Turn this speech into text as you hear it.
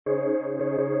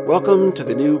Welcome to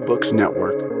the New Books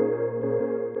Network.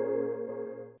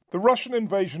 The Russian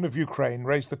invasion of Ukraine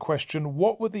raised the question,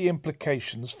 what were the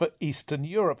implications for Eastern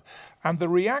Europe? And the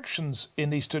reactions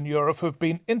in Eastern Europe have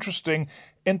been interesting,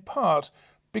 in part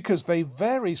because they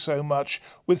vary so much,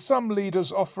 with some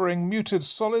leaders offering muted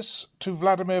solace to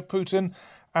Vladimir Putin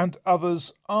and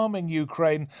others arming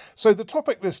Ukraine. So the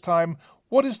topic this time,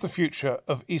 what is the future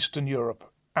of Eastern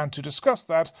Europe? And to discuss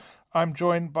that, I'm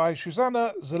joined by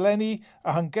Zsuzsanna Szelényi,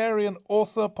 a Hungarian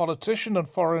author, politician and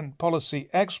foreign policy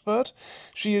expert.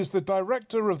 She is the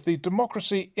director of the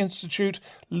Democracy Institute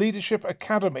Leadership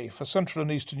Academy for Central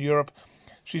and Eastern Europe.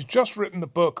 She's just written a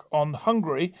book on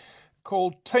Hungary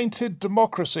called Tainted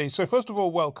Democracy. So first of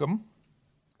all, welcome.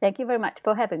 Thank you very much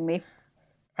for having me.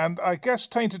 And I guess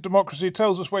Tainted Democracy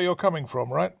tells us where you're coming from,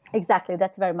 right? Exactly.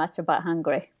 That's very much about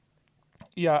Hungary.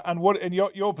 Yeah, and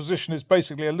your position is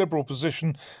basically a liberal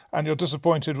position, and you're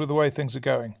disappointed with the way things are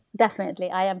going. Definitely.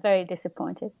 I am very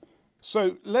disappointed.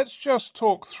 So let's just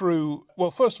talk through,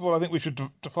 well, first of all, I think we should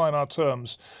define our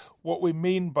terms, what we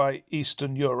mean by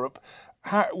Eastern Europe.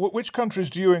 Which countries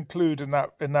do you include in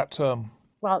that term?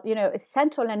 Well,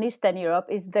 Central and Eastern Europe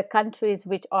is the countries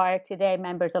which are today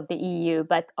members of the EU,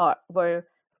 but were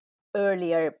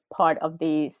earlier part of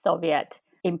the Soviet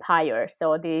Empire,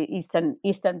 so the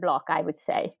Eastern Bloc, I would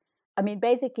say. I mean,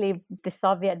 basically the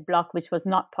Soviet bloc, which was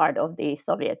not part of the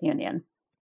Soviet Union.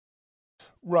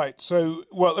 Right. So,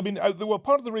 well, I mean,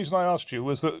 part of the reason I asked you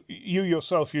was that you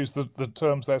yourself used the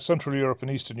terms there, Central Europe and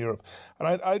Eastern Europe, and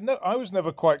I was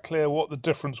never quite clear what the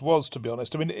difference was, to be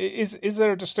honest. I mean, is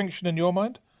there a distinction in your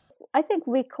mind? I think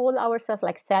we call ourselves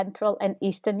like Central and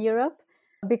Eastern Europe,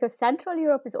 because Central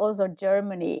Europe is also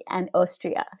Germany and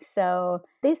Austria. So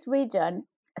this region,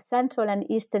 Central and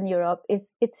Eastern Europe, it's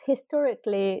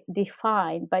historically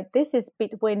defined, but this is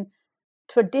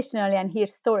traditionally and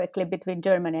historically between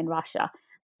Germany and Russia.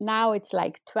 Now it's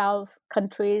like 12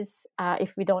 countries,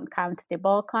 if we don't count the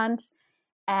Balkans.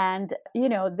 And,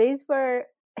 these were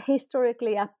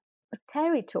historically a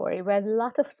territory where a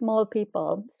lot of small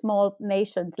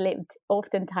nations lived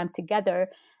oftentimes together.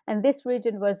 And this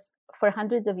region was for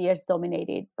hundreds of years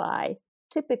dominated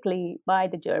typically by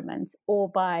the Germans or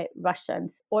by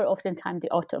Russians or oftentimes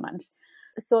the Ottomans.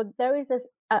 So there is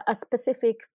a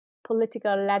specific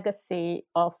political legacy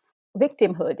of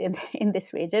victimhood in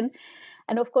this region.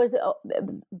 And of course,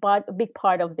 but a big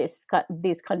part of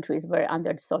these countries were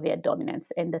under Soviet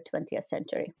dominance in the 20th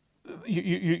century.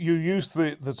 You used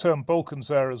the term Balkans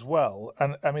there as well,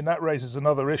 and I mean that raises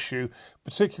another issue,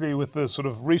 particularly with the sort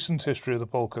of recent history of the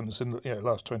Balkans in the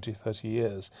last 20, 30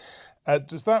 years.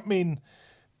 Does that mean,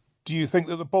 do you think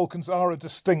that the Balkans are a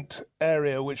distinct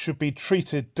area which should be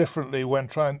treated differently when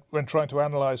trying to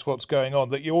analyse what's going on?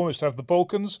 That you almost have the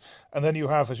Balkans, and then you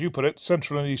have, as you put it,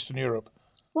 Central and Eastern Europe?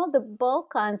 Well, the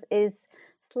Balkans is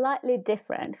slightly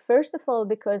different. First of all,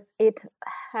 because it's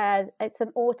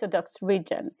an Orthodox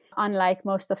region, unlike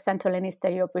most of Central and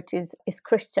Eastern Europe, which is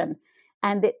Christian.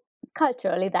 And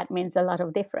culturally, that means a lot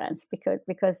of difference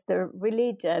because the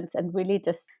religions and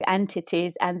religious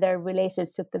entities and their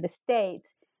relationship to the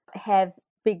state have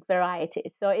big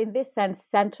varieties. So in this sense,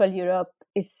 Central Europe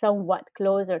is somewhat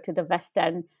closer to the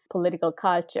Western political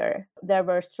culture. There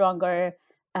were stronger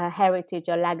heritage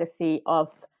or legacy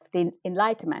of the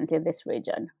Enlightenment in this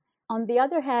region. On the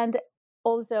other hand,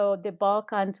 also the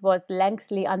Balkans was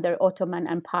lengthily under Ottoman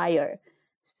Empire.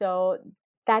 So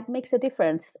that makes a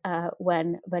difference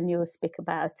when you speak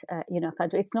about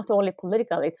country. It's not only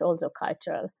political; it's also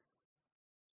cultural.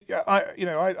 Yeah,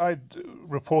 I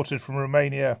reported from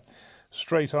Romania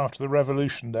straight after the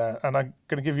revolution there, and I'm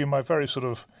going to give you my very sort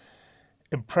of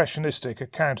impressionistic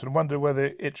account and wonder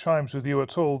whether it chimes with you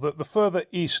at all, that the further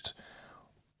east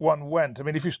one went, I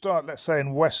mean, if you start, let's say,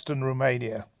 in western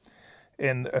Romania,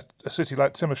 in a city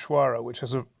like Timișoara, which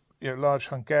has a large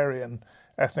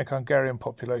ethnic Hungarian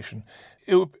population,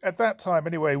 at that time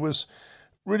anyway was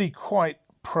really quite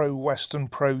pro-Western,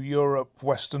 pro-Europe,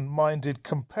 Western-minded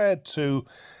compared to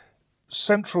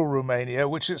central Romania,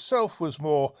 which itself was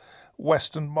more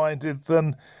Western-minded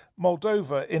than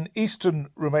Moldova. In eastern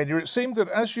Romania, it seemed that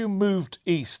as you moved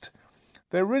east,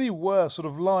 there really were sort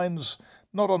of lines,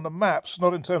 not on the maps,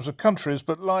 not in terms of countries,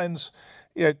 but lines,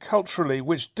 culturally,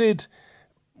 which did,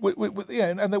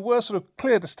 and there were sort of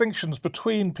clear distinctions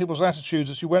between people's attitudes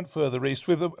as you went further east,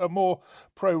 with a more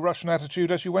pro-Russian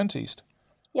attitude as you went east.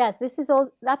 Yes, this is all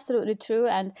absolutely true.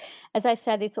 And as I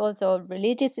said, it's also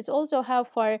religious. It's also how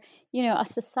far, a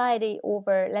society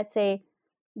over, let's say,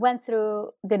 went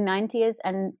through the 19th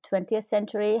and 20th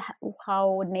century,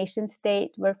 how nation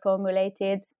state were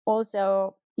formulated.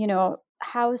 Also,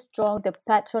 how strong the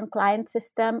patron-client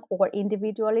system or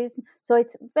individualism. So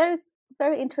it's very,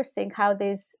 very interesting how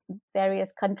these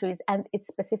various countries and its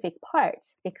specific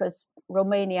parts, because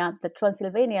Romania, the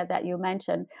Transylvania that you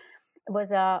mentioned,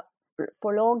 was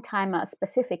for a long time a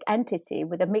specific entity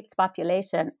with a mixed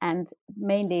population and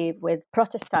mainly with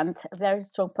Protestant, very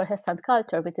strong Protestant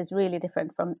culture, which is really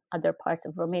different from other parts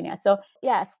of Romania. So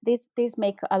yes, these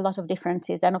make a lot of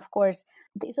differences. And of course,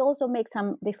 this also makes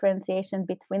some differentiation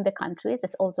between the countries.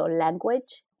 There's also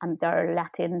language, and there are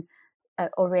Latin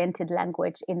oriented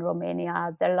language in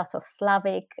Romania. There are a lot of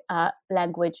Slavic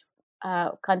language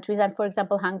countries. And for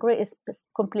example, Hungary is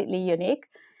completely unique.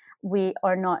 We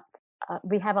are not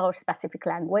we have our specific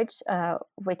language,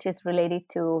 which is related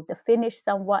to the Finnish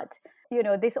somewhat.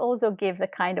 This also gives a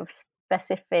kind of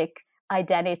specific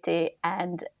identity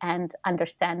and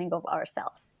understanding of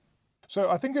ourselves. So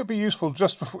I think it would be useful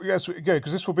just before, as we go,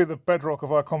 because this will be the bedrock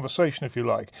of our conversation, if you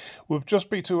like, would just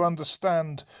be to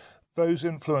understand those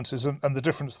influences and the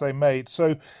difference they made.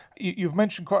 So you've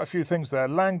mentioned quite a few things there.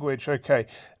 Language, okay.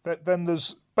 Then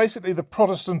there's basically the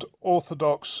Protestant,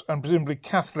 Orthodox, and presumably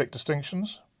Catholic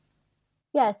distinctions.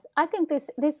 Yes, I think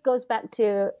this goes back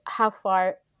to how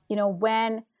far,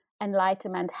 when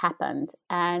Enlightenment happened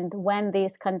and when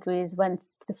these countries went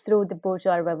through the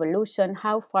bourgeois revolution,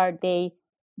 how far they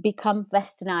become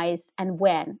westernized and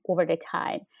when over the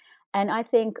time. And I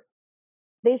think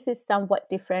this is somewhat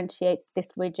differentiate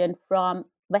this region from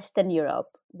Western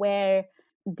Europe, where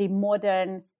the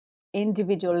modern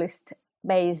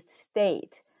individualist-based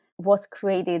state was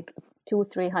created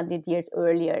 200-300 years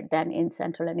earlier than in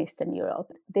Central and Eastern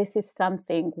Europe. This is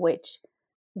something which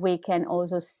we can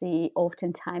also see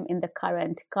oftentimes in the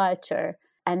current culture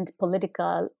and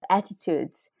political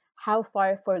attitudes. How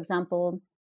far, for example,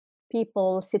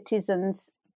 people,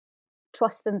 citizens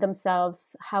trust in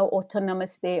themselves, how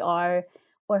autonomous they are,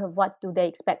 or what do they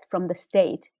expect from the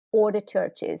state or the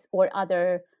churches or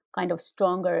other kind of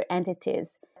stronger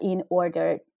entities in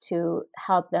order to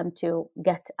help them to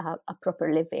get a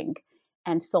proper living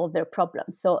and solve their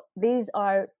problems. So these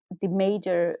are the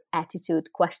major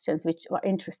attitude questions which are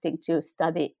interesting to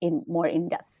study more in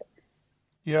depth.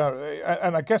 Yeah,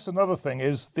 and I guess another thing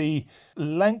is the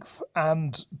length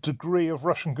and degree of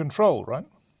Russian control, right?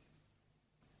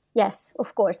 Yes,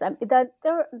 of course. The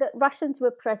Russians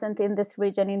were present in this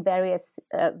region in various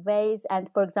ways. And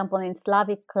for example, in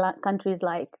Slavic countries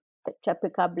like the Czech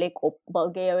Republic or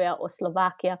Bulgaria or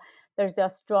Slovakia, there's a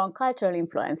strong cultural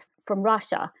influence from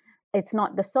Russia. It's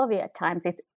not the Soviet times,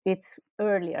 it's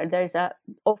earlier.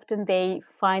 Often they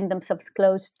find themselves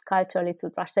close culturally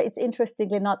to Russia. It's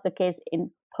interestingly not the case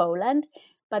in Poland,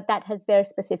 but that has very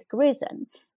specific reason,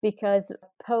 because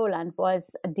Poland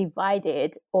was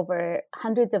divided over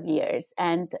hundreds of years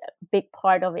and a big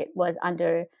part of it was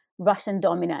under Russian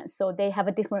dominance. So they have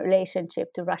a different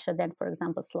relationship to Russia than, for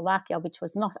example, Slovakia, which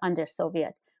was not under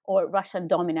Soviet or Russian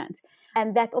dominance.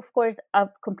 And that, of course, a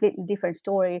completely different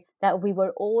story, that we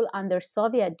were all under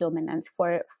Soviet dominance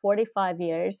for 45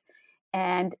 years.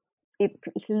 And it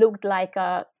looked like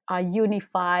a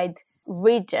unified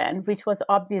region, which was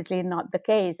obviously not the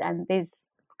case. And these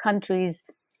countries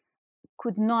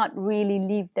could not really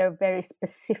leave their very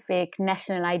specific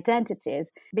national identities,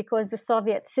 because the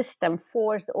Soviet system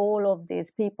forced all of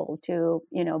these people to,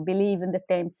 believe in the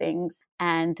same things,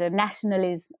 and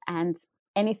nationalism and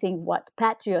anything what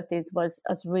patriotism was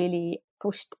really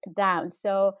pushed down.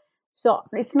 So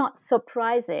it's not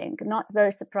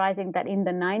very surprising that in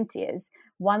the 90s,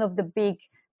 one of the big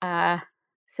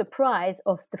surprise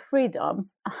of the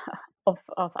freedom of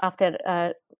after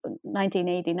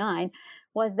 1989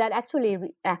 was that actually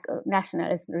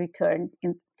nationalism returned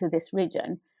into this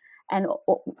region. And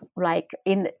like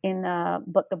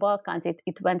but the Balkans,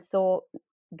 it went so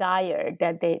dire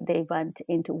that they went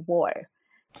into war.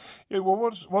 Yeah,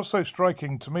 well, what's so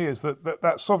striking to me is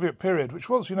that Soviet period, which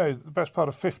was, the best part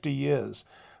of 50 years,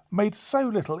 made so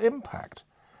little impact.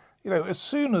 As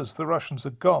soon as the Russians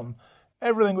had gone,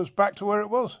 everything was back to where it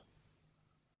was.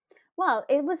 Well,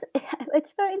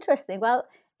 it's very interesting. Well,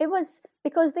 it was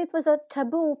because it was a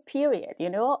taboo period,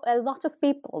 a lot of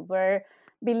people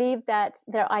believed that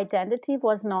their identity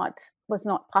was not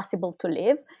possible to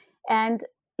live. And,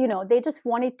 they just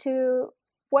wanted to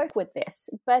work with this.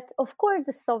 But of course,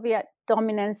 the Soviet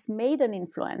dominance made an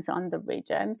influence on the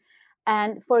region.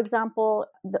 And for example,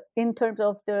 in terms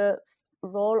of the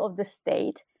role of the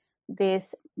state,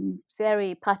 this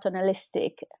very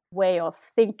paternalistic way of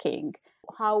thinking,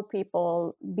 how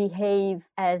people behave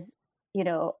as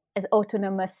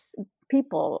autonomous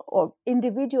people or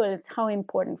individuals, how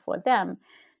important for them.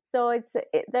 So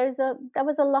there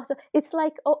was a lot of, it's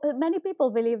like, many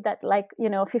people believe that, like,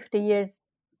 50 years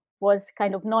was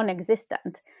kind of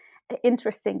non-existent.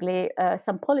 Interestingly,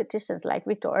 some politicians like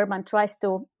Viktor Orban tries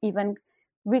to even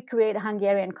recreate a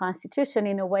Hungarian constitution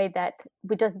in a way that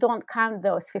we just don't count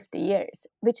those 50 years,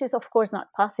 which is of course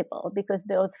not possible, because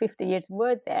those 50 years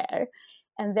were there,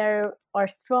 and there are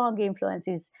strong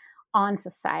influences on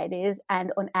societies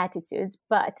and on attitudes.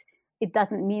 But it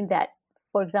doesn't mean that,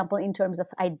 for example, in terms of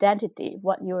identity,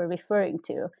 what you were referring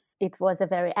to, it was a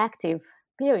very active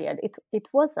period. It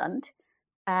wasn't.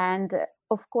 And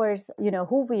of course,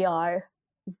 who we are,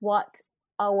 what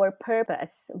our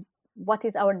purpose, what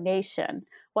is our nation,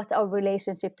 what's our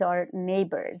relationship to our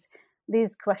neighbors.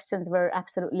 These questions were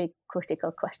absolutely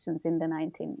critical questions in the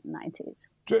 1990s.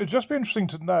 It'd just be interesting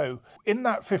to know, in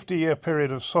that 50-year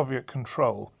period of Soviet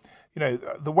control,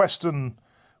 the Western,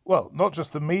 well, not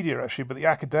just the media actually, but the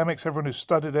academics, everyone who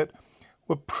studied it,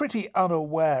 were pretty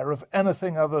unaware of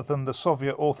anything other than the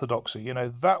Soviet orthodoxy.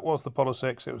 That was the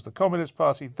politics, it was the Communist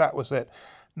Party, that was it.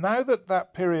 Now that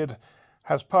that period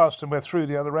has passed and we're through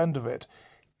the other end of it,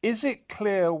 is it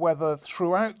clear whether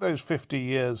throughout those 50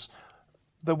 years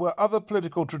there were other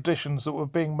political traditions that were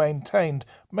being maintained,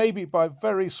 maybe by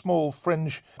very small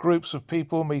fringe groups of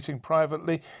people meeting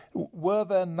privately? Were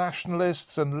there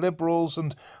nationalists and liberals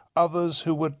and others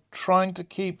who were trying to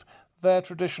keep their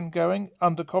tradition going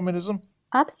under communism?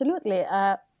 Absolutely.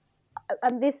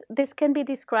 And this can be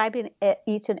described in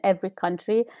each and every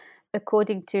country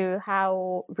according to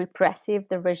how repressive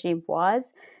the regime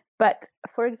was. But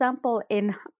for example,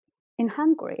 in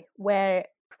Hungary, where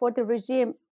for the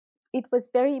regime, it was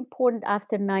very important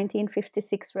after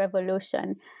 1956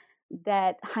 revolution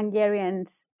that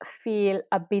Hungarians feel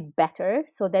a bit better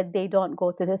so that they don't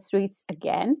go to the streets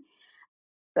again.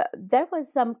 But there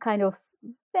was some kind of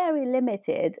very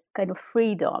limited kind of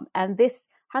freedom. And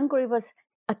Hungary was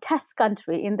a test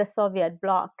country in the Soviet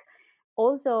bloc,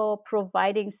 also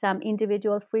providing some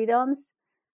individual freedoms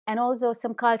and also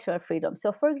some cultural freedoms.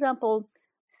 So, for example,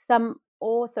 some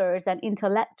authors and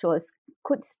intellectuals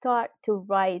could start to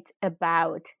write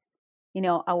about,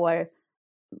 our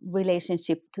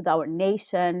relationship to our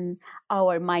nation,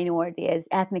 our minorities,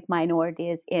 ethnic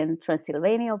minorities in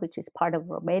Transylvania, which is part of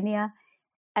Romania.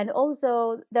 And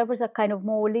also there was a kind of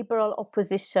more liberal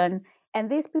opposition. And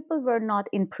these people were not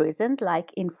imprisoned, like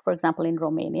for example, in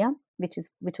Romania,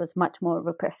 which was much more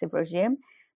repressive regime,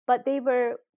 but they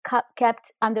were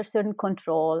kept under certain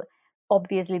control.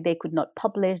 Obviously, they could not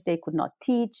publish, they could not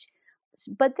teach.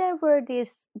 But there were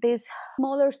these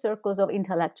smaller circles of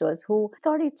intellectuals who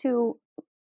started to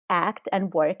act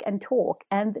and work and talk.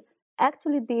 And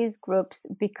actually, these groups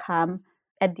become,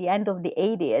 at the end of the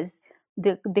 80s,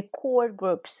 the core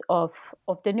groups of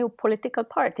the new political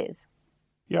parties.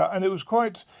 Yeah, and it was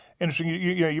quite interesting.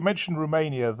 You mentioned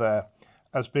Romania there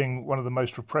as being one of the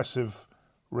most repressive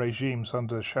regimes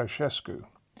under Ceausescu.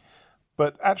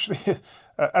 But actually,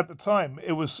 at the time,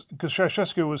 it was because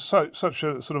Ceausescu was such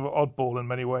a sort of oddball in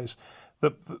many ways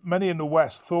that many in the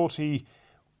West thought he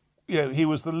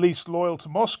was the least loyal to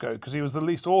Moscow because he was the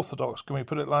least orthodox. Can we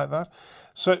put it like that?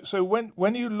 So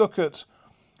when you look at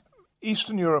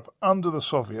Eastern Europe under the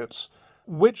Soviets,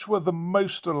 which were the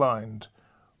most aligned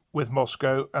with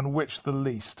Moscow and which the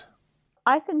least?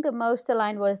 I think the most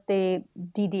aligned was the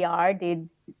DDR, the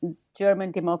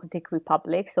German Democratic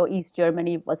Republic. So East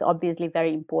Germany was obviously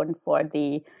very important for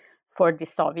the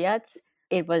Soviets.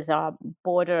 It was a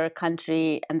border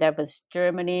country, and there was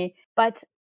Germany. But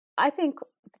I think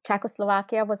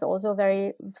Czechoslovakia was also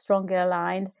very strongly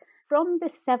aligned. From the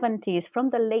 70s, from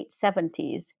the late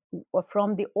 70s, or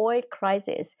from the oil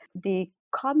crisis, the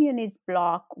communist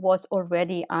bloc was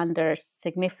already under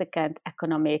significant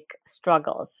economic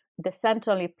struggles. The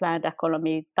centrally planned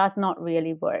economy does not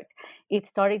really work. It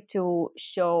started to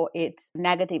show its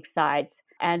negative sides.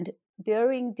 And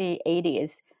during the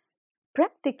 80s,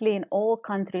 practically in all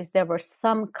countries, there was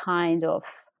some kind of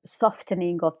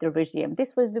softening of the regime.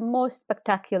 This was the most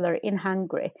spectacular in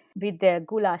Hungary with the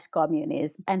Gulag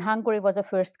communism. And Hungary was the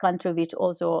first country which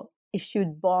also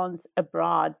issued bonds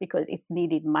abroad because it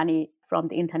needed money from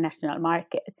the international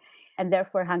market. And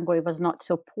therefore, Hungary was not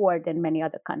so poor than many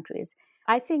other countries.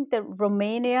 I think that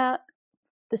Romania,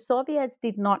 the Soviets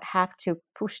did not have to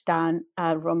push down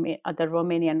the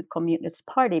Romanian Communist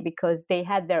Party because they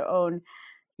had their own,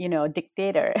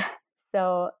 dictator.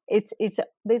 So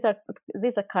these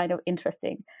are kind of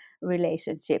interesting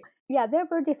relationship. Yeah, there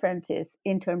were differences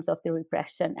in terms of the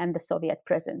repression and the Soviet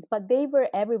presence, but they were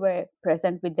everywhere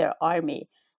present with their army.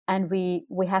 And we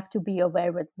have to be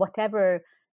aware that whatever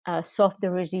soft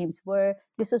the regimes were,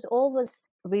 this was always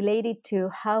related to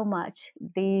how much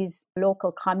these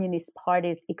local communist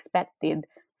parties expected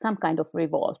some kind of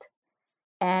revolt.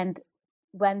 And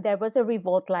when there was a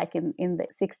revolt, like in the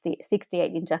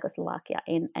 68 in Czechoslovakia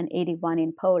and 81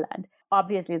 in Poland,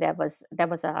 obviously there was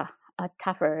a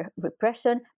tougher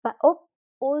repression, but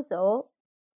also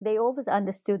they always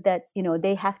understood that,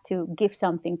 they have to give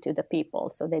something to the people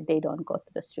so that they don't go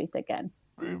to the street again.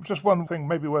 Just one thing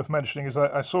maybe worth mentioning is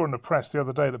I saw in the press the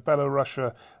other day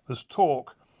that there's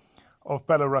talk of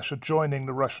Belarus joining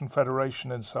the Russian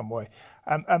Federation in some way.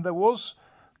 And there was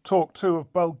talk too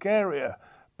of Bulgaria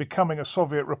becoming a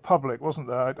Soviet republic, wasn't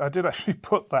there? I did actually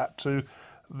put that to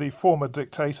the former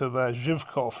dictator there,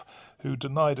 Zhivkov, who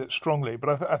denied it strongly.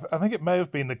 But I think it may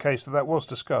have been the case that was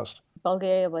discussed.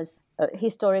 Bulgaria was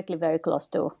historically very close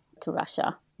to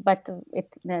Russia, but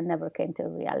it never came to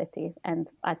reality. And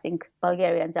I think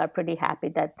Bulgarians are pretty happy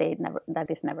that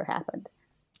this never happened.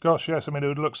 Gosh, yes. I mean, it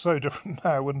would look so different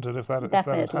now, wouldn't it, if that had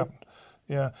happened?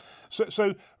 Yeah.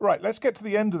 So right, let's get to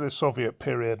the end of this Soviet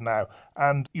period now.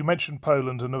 And you mentioned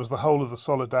Poland, and there was the whole of the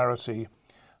Solidarity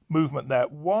movement there.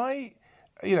 Why,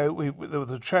 there was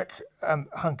the Czech and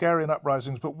Hungarian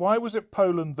uprisings, but why was it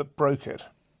Poland that broke it?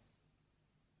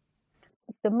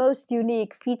 The most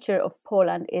unique feature of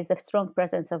Poland is a strong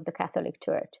presence of the Catholic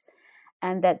Church,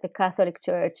 and that the Catholic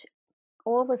Church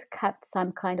always kept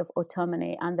some kind of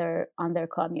autonomy under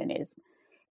communism.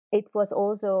 It was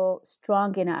also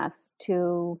strong enough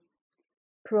to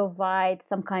provide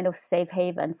some kind of safe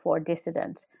haven for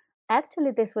dissidents. Actually,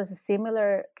 this was a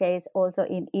similar case also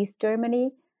in East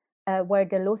Germany, where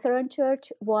the Lutheran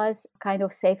Church was kind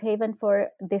of safe haven for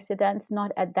dissidents,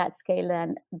 not at that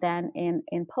scale than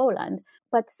in Poland,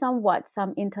 but somewhat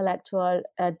some intellectual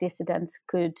dissidents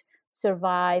could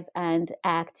survive and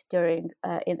act during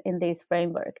in this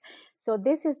framework. So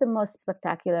this is the most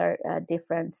spectacular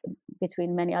difference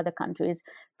between many other countries.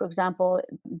 For example,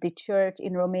 the church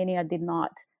in Romania did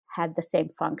not have the same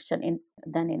function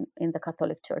than in the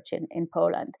Catholic Church in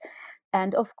Poland.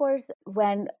 And of course,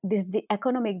 when the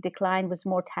economic decline was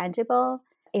more tangible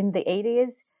in the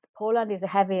 80s, Poland is a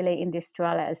heavily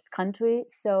industrialized country,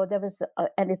 so there was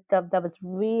there was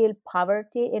real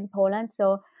poverty in Poland.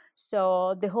 So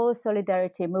the whole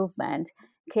solidarity movement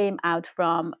came out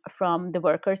from the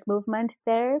workers' movement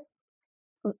there,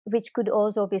 which could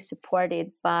also be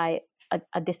supported by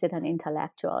a dissident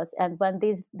intellectuals. And when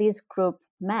these group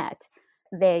met,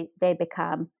 they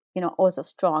become also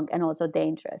strong and also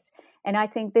dangerous. And I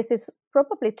think this is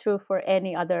probably true for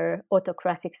any other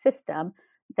autocratic system,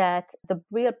 that the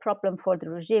real problem for the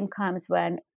regime comes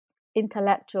when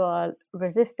intellectual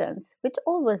resistance, which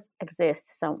always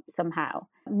exists somehow,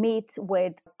 meets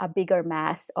with a bigger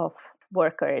mass of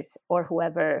workers or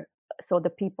whoever, so the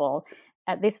people.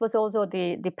 This was also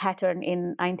the pattern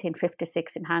in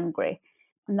 1956 in Hungary.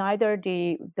 Neither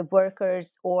the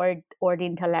workers or the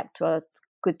intellectuals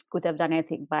could have done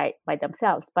anything by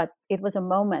themselves, but it was a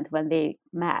moment when they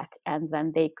met and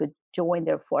when they could join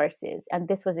their forces. And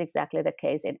this was exactly the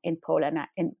case in Poland,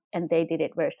 and they did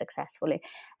it very successfully.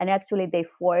 And actually, they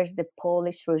forced the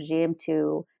Polish regime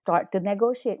to start to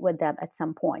negotiate with them at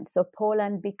some point. So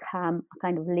Poland became a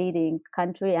kind of leading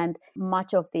country, and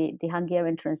much of the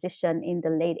Hungarian transition in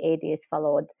the late 80s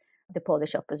followed the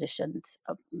Polish opposition's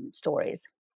stories.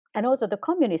 And also the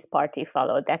Communist Party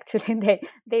followed. Actually,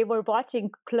 they were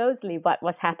watching closely what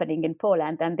was happening in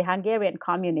Poland. And the Hungarian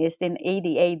communists in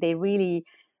 88, they really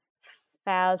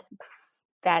felt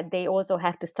that they also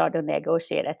have to start to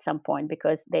negotiate at some point,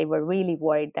 because they were really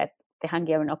worried that the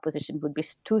Hungarian opposition would be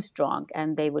too strong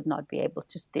and they would not be able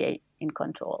to stay in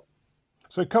control.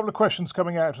 So a couple of questions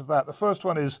coming out of that. The first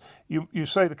one is, you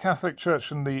say the Catholic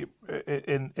Church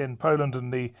in Poland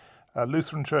and the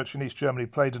Lutheran Church in East Germany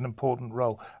played an important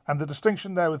role. And the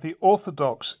distinction there with the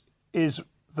Orthodox is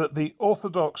that the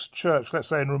Orthodox Church, let's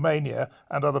say in Romania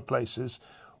and other places,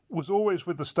 was always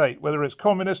with the state, whether it's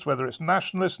communist, whether it's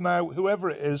nationalist now, whoever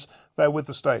it is, they're with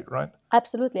the state, right?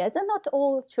 Absolutely. And not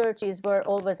all churches were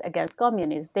always against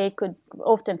communists.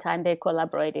 Oftentimes they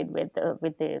collaborated with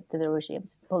the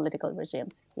regimes, political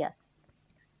regimes, yes.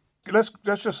 Let's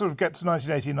just sort of get to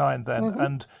 1989 then. Mm-hmm.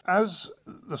 And as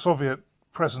the Soviet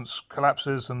presence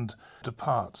collapses and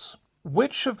departs,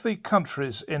 which of the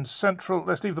countries in Central,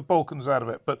 let's leave the Balkans out of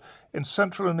it, but in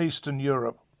Central and Eastern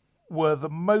Europe were the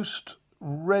most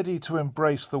ready to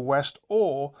embrace the West,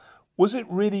 or was it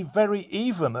really very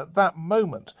even at that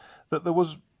moment that there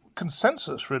was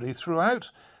consensus really throughout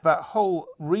that whole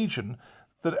region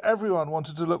that everyone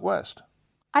wanted to look West?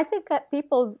 I think that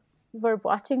people were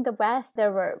watching the West.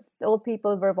 All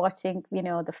people were watching,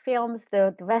 the films,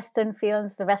 the Western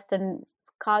films, the Western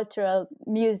cultural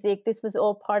music. This was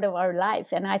all part of our life.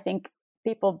 And I think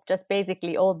people just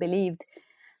basically all believed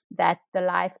that the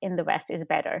life in the West is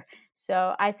better.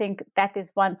 So I think that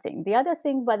is one thing. The other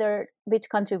thing, which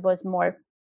country was more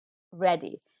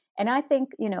ready. And I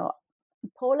think,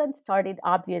 Poland started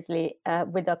obviously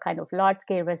with a kind of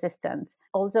large-scale resistance.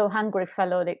 Also, Hungary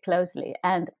followed it closely.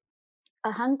 And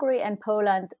Hungary and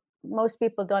Poland, most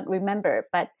people don't remember,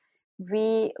 but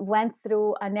we went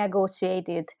through a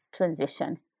negotiated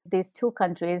transition. These two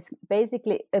countries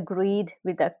basically agreed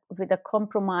with a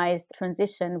compromised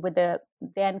transition with the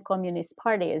then communist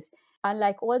parties.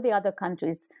 Unlike all the other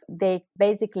countries, they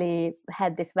basically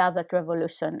had this velvet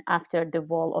revolution after the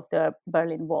wall of the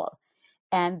Berlin Wall.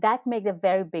 And that made a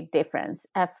very big difference,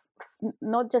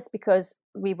 not just because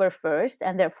we were first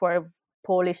and therefore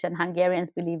Polish and Hungarians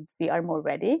believed we are more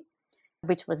ready,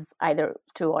 which was either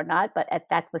true or not, but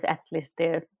that was at least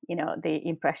the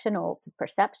impression or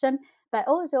perception, but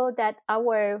also that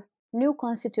our new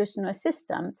constitutional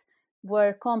systems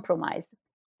were compromised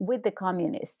with the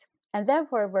communists and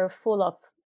therefore were full of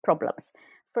problems.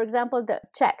 For example, the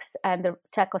Czechs and the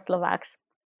Czechoslovaks,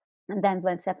 and then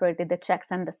when separated the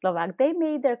Czechs and the Slovaks, they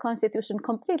made their constitution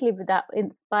completely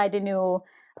by the new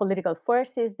political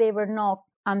forces. They were not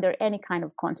under any kind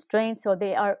of constraint, so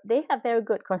they have very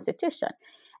good constitution,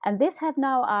 and this have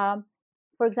now,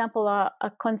 for example,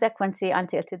 a consequence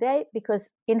until today, because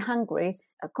in Hungary,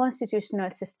 a constitutional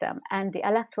system and the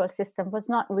electoral system was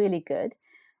not really good.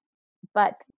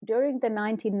 But during the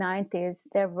 1990s,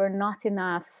 there were not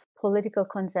enough political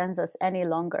consensus any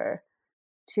longer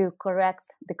to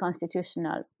correct the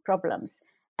constitutional problems.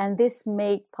 And this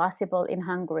made possible in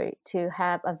Hungary to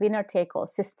have a winner-take-all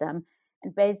system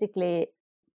and basically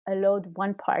allowed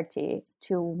one party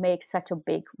to make such a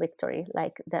big victory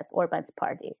like that Orban's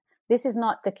party. This is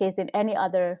not the case in any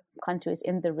other countries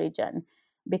in the region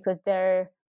because their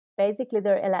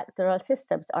electoral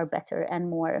systems are better and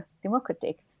more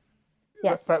democratic.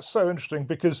 Yes. That's so interesting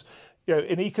because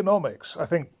in economics, I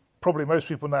think probably most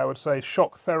people now would say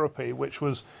shock therapy, which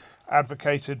was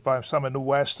advocated by some in the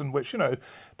West and which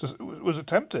was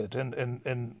attempted in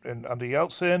under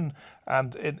Yeltsin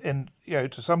and in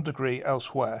to some degree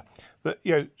elsewhere. That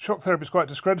shock therapy is quite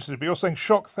discredited, but you're saying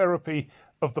shock therapy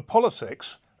of the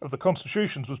politics of the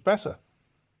constitutions was better.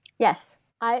 Yes,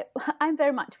 I'm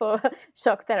very much for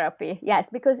shock therapy. Yes,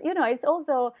 because it's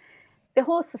also the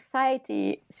whole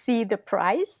society see the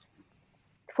price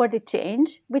for the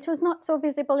change, which was not so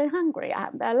visible in Hungary.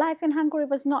 Life in Hungary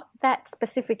was not that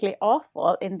specifically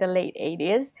awful in the late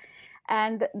 80s.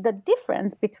 And the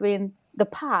difference between the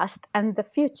past and the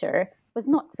future was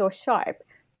not so sharp.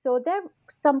 So there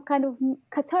some kind of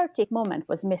cathartic moment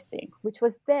was missing, which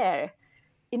was there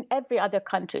in every other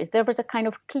country. There was a kind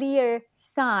of clear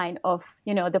sign of,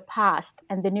 the past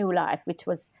and the new life, which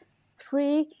was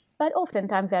free, but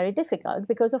oftentimes very difficult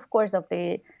because, of course,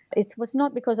 it was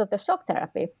not because of the shock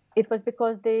therapy. It was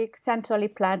because the centrally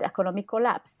planned economy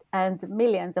collapsed and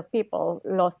millions of people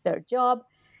lost their job.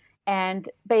 And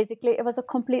basically, it was a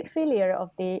complete failure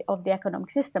of the economic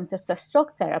system. So the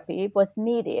shock therapy was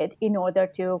needed in order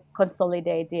to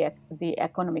consolidate the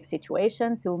economic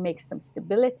situation, to make some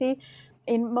stability.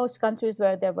 In most countries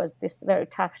where there was this very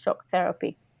tough shock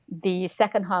therapy, the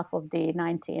second half of the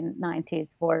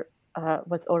 1990s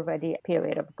was already a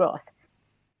period of growth.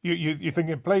 You think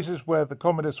in places where the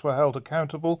communists were held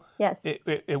accountable, yes,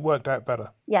 it worked out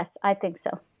better? Yes, I think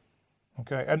so.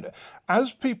 Okay, and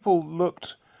as people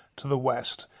looked to the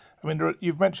West, I mean,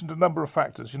 you've mentioned a number of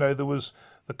factors. There was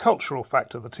the cultural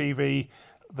factor, the TV,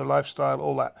 the lifestyle,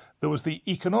 all that. There was the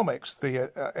economics,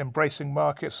 the embracing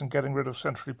markets and getting rid of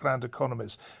centrally planned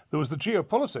economies. There was the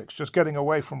geopolitics, just getting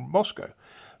away from Moscow.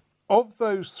 Of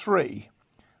those three,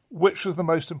 which was the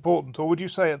most important, or would you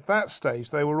say at that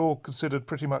stage they were all considered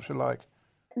pretty much alike?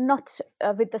 Not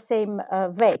with the same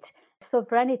weight.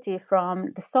 Sovereignty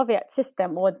from the Soviet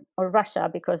system or Russia,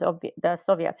 because of the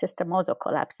Soviet system also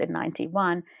collapsed in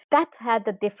 1991, that had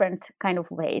a different kind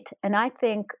of weight. And I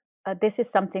think this is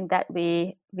something that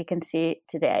we can see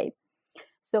today.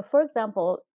 So, for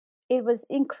example, it was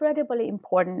incredibly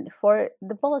important for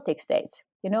the Baltic states,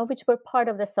 which were part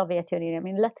of the Soviet Union. I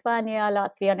mean, Lithuania,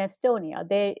 Latvia, and Estonia,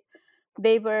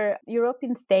 they were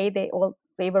European states.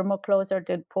 They were more closer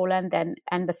to Poland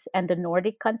and the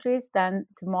Nordic countries than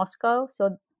to Moscow.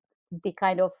 So the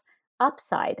kind of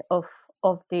upside of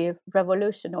the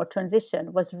revolution or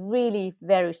transition was really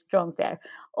very strong there.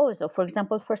 Also, for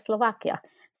example, for Slovakia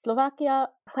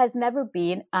has never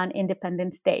been an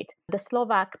independent state. The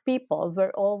Slovak people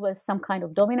were always some kind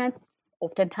of dominant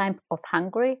oftentimes of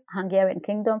Hungarian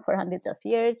kingdom for hundreds of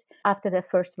years. After the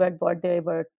First World War, they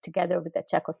were together with the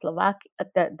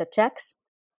the Czechs.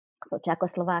 So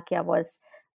Czechoslovakia was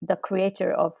the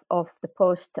creator of the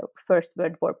post-First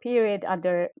World War period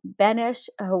under Beneš,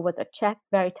 who was a Czech,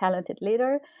 very talented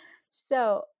leader.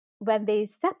 So when they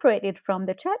separated from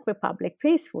the Czech Republic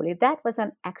peacefully, that was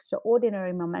an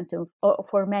extraordinary momentum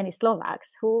for many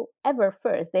Slovaks who ever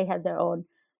first, they had their own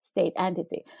state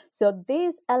entity. So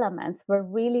these elements were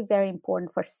really very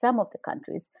important for some of the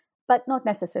countries, but not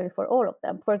necessarily for all of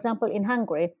them. For example, in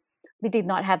Hungary, we did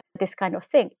not have this kind of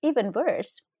thing. Even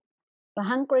worse,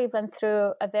 Hungary went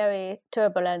through a very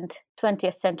turbulent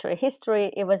 20th century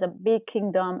history. It was a big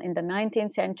kingdom in the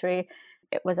 19th century.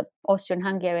 It was an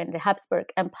Austrian-Hungarian, the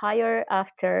Habsburg Empire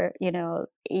after,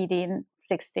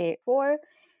 1864.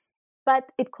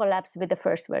 But it collapsed with the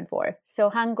First World War. So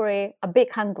Hungary, a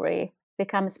big Hungary,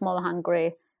 became a small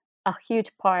Hungary. A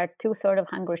huge part, 2/3 of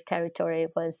Hungary's territory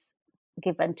was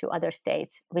given to other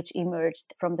states, which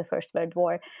emerged from the First World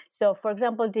War. So, for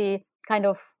example, the kind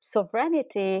of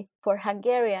sovereignty for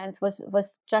Hungarians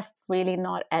was just really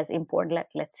not as important,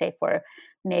 let's say, for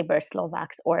neighbor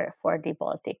Slovaks or for the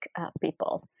Baltic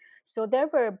people. So there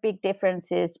were big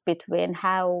differences between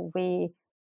how we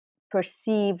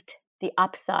perceived the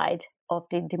upside of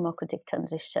the democratic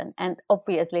transition. And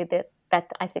obviously that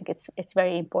I think it's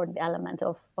very important element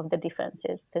of the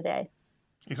differences today.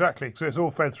 Exactly, because it's all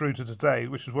fed through to today,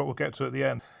 which is what we'll get to at the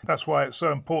end. That's why it's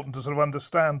so important to sort of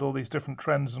understand all these different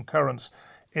trends and currents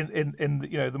in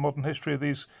the modern history of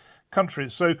these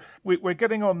countries. So we're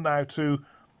getting on now to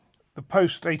the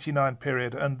post-'89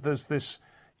 period, and there's this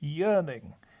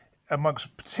yearning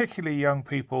amongst particularly young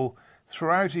people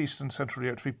throughout Eastern Central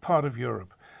Europe to be part of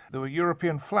Europe. There were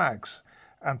European flags,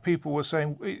 and people were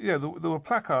saying, there were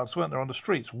placards, weren't there, on the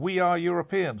streets? We are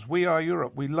Europeans. We are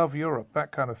Europe. We love Europe.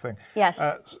 That kind of thing. Yes.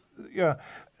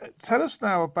 Tell us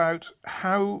now about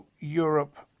how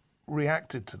Europe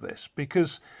reacted to this,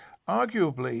 because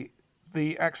arguably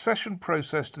the accession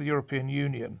process to the European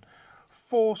Union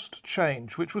forced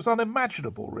change, which was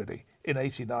unimaginable, really, in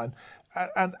 '89,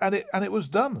 and it was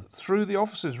done through the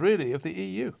offices, really, of the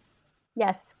EU.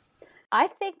 Yes. I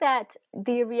think that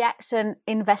the reaction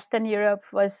in Western Europe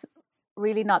was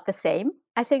really not the same.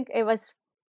 I think it was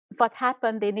what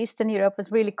happened in Eastern Europe was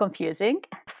really confusing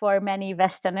for many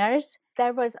Westerners.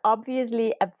 There was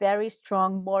obviously a very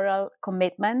strong moral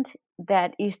commitment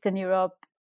that Eastern Europe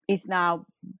is now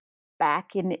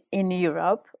back in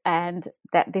Europe, and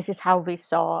that this is how we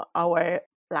saw our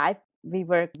life. We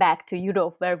were back to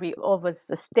Europe where we always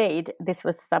stayed. This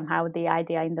was somehow the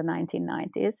idea in the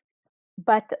 1990s.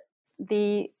 But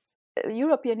the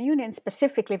European Union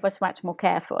specifically was much more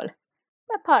careful,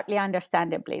 but partly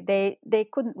understandably. They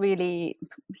couldn't really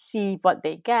see what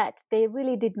they get. They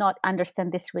really did not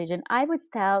understand this region. I would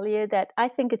tell you that I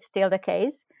think it's still the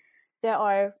case. There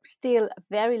are still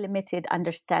very limited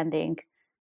understanding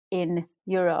in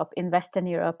Europe, in Western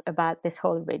Europe, about this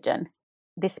whole region.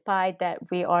 Despite that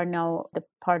we are now the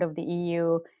part of the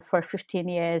EU for 15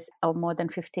 years or more than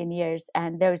 15 years,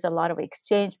 and there's a lot of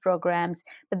exchange programs,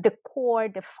 but the core,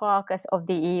 the focus of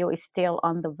the EU is still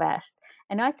on the West.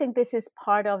 And I think this is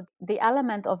part of the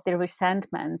element of the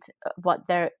resentment, what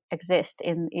there exists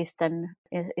in Eastern,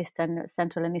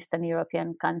 Central and Eastern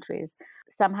European countries.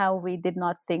 Somehow we did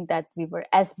not think that we were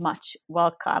as much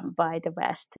welcomed by the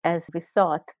West as we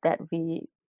thought that we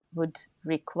would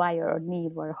require or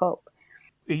need or hope.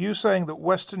 Are you saying that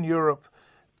Western Europe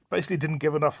basically didn't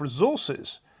give enough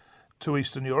resources to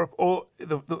Eastern Europe, or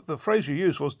the phrase you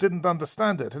used was didn't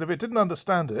understand it? And if it didn't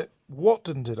understand it, what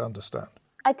didn't it understand?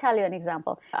 I tell you an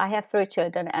example. I have 3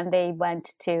 children, and they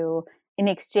went to an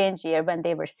exchange year when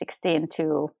they were 16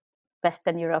 to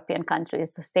Western European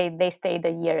countries. They stayed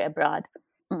a year abroad.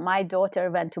 My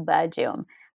daughter went to Belgium,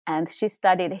 and she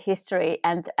studied history,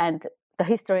 and the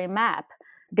history map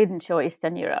didn't show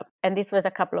Eastern Europe. And this was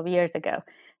a couple of years ago.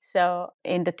 So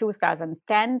in the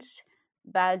 2010s,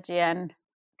 Belgian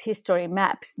history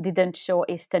maps didn't show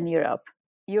Eastern Europe.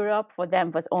 Europe for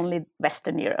them was only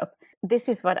Western Europe. This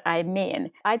is what I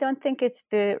mean. I don't think it's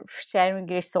the sharing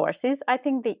resources. I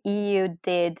think the EU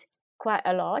did quite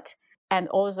a lot. And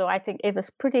also I think it was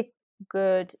pretty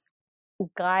good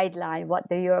guideline what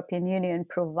the European Union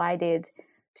provided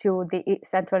to the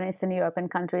Central and Eastern European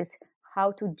countries, how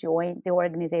to join the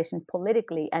organization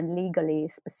politically and legally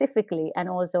specifically, and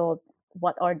also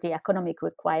what are the economic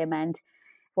requirements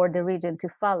for the region to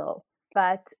follow.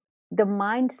 But the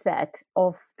mindset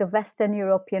of the Western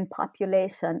European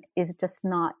population is just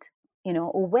not,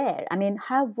 aware. I mean,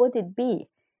 how would it be?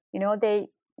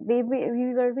 we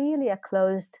were really a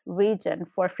closed region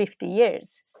for 50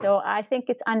 years. So I think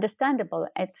it's understandable.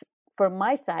 It's, from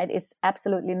my side, it's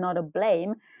absolutely not a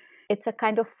blame. It's a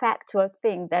kind of factual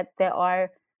thing that there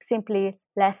are simply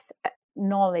less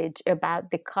knowledge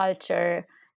about the culture,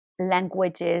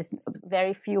 languages.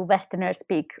 Very few Westerners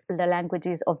speak the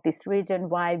languages of this region,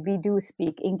 while we do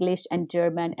speak English and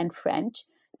German and French.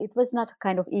 It was not a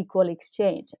kind of equal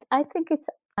exchange. I think it's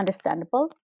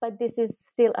understandable, but this is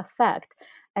still a fact,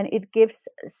 and it gives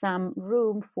some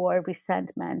room for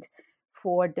resentment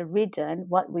for the region.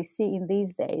 What we see in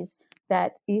these days,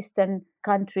 that Eastern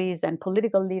countries and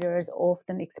political leaders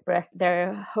often express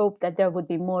their hope that there would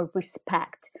be more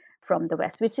respect from the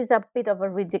West, which is a bit of a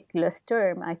ridiculous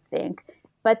term, I think,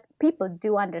 but people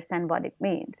do understand what it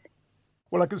means.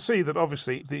 Well, I can see that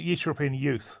obviously the East European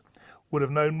youth would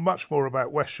have known much more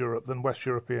about West Europe than West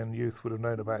European youth would have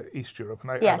known about East Europe.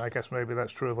 And I guess maybe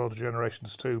that's true of older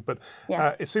generations too. But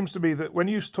it seems to me that when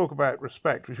you talk about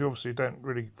respect, which you obviously don't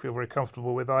really feel very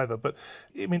comfortable with either, but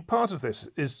I mean, part of this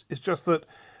is just that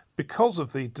because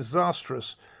of the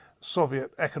disastrous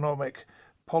Soviet economic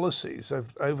policies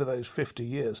over those 50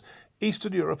 years,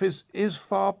 Eastern Europe is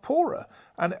far poorer,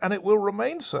 and it will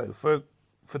remain so for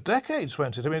decades,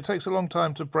 won't it? I mean, it takes a long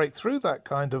time to break through that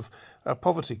kind of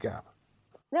poverty gap.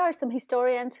 There are some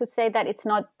historians who say that it's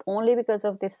not only because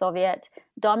of the Soviet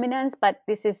dominance, but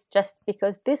this is just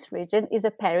because this region is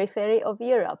a periphery of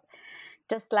Europe.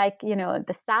 Just like,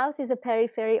 the South is a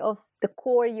periphery of the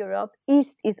core Europe,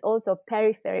 East is also a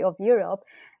periphery of Europe,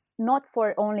 not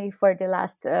only for the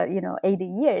last, 80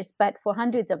 years, but for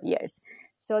hundreds of years.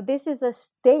 So this is a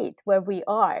state where we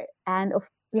are, and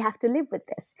we have to live with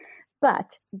this.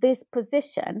 But this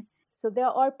position, so there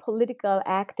are political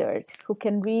actors who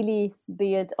can really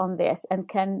build on this and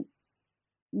can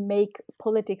make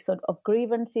politics of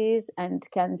grievances and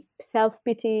can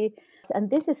self-pity. And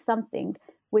this is something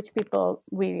which people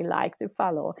really like to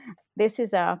follow. This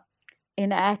is an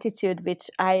attitude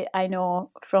which I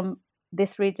know from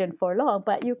this region for long,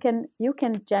 but you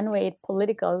can generate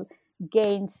political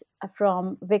gains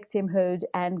from victimhood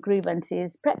and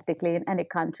grievances practically in any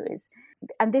countries.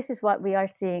 And this is what we are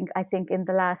seeing, I think, in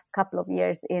the last couple of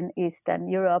years in Eastern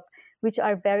Europe, which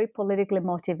are very politically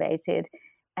motivated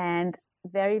and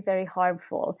very, very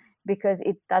harmful, because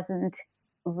it doesn't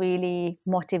really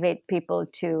motivate people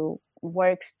to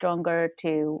work stronger,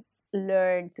 to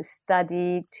learn, to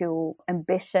study, to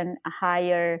ambition a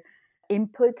higher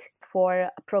input for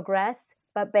progress,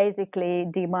 but basically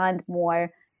demand more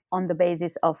on the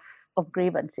basis of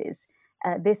grievances.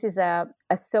 This is a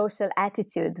social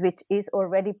attitude which is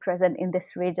already present in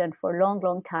this region for a long,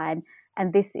 long time.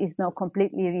 And this is now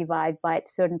completely revived by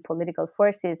certain political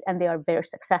forces, and they are very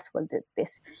successful with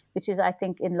this, which is, I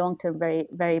think, in long term, very,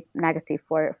 very negative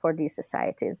for these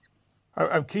societies.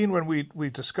 I'm keen when we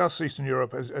discuss Eastern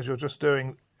Europe, as you're just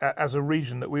doing, as a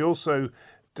region, that we also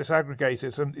disaggregate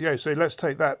it. And so let's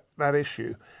take that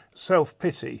issue,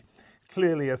 self-pity.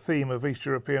 Clearly a theme of East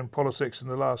European politics in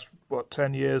the last,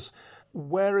 10 years.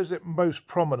 Where is it most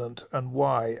prominent and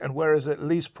why? And where is it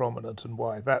least prominent and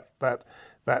why?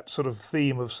 That sort of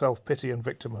theme of self-pity and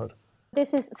victimhood.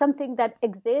 This is something that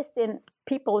exists in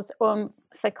people's own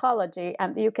psychology,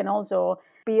 and you can also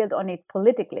build on it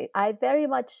politically. I very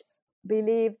much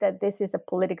believe that this is a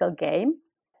political game.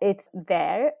 It's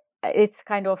there. It's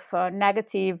kind of a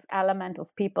negative element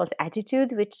of people's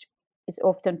attitude, which is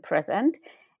often present.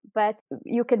 But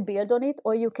you can build on it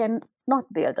or you can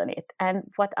not build on it. And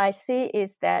what I see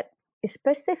is that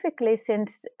specifically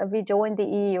since we joined the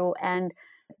EU, and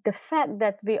the fact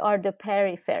that we are the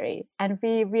periphery, and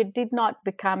we did not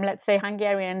become, let's say,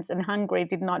 Hungarians and Hungary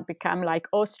did not become like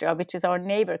Austria, which is our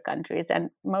neighbor countries, and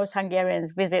most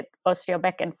Hungarians visit Austria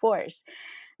back and forth,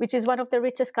 which is one of the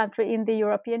richest countries in the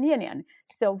European Union.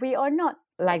 So we are not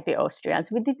like the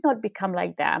Austrians. We did not become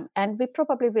like them, and we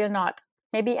probably will not,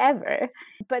 maybe ever.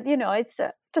 But, it's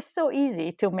just so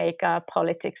easy to make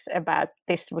politics about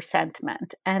this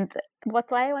resentment. And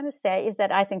what I want to say is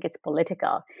that I think it's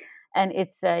political, and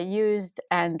it's used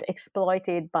and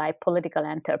exploited by political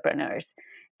entrepreneurs.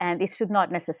 And it should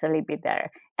not necessarily be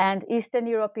there. And Eastern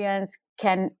Europeans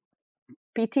can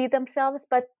pity themselves,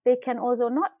 but they can also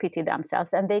not pity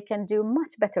themselves, and they can do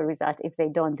much better result if they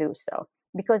don't do so,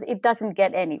 because it doesn't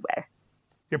get anywhere.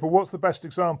 Yeah, but what's the best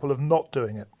example of not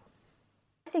doing it?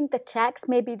 I think the Czechs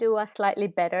maybe do a slightly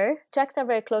better. Czechs are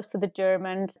very close to the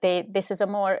Germans. This is a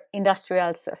more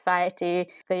industrial society.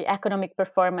 The economic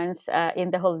performance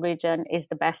in the whole region is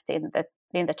the best in the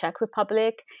in the Czech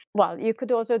Republic. Well, you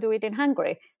could also do it in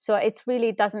Hungary. So it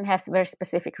really doesn't have very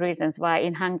specific reasons why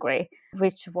in Hungary,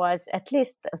 which was at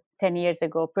least 10 years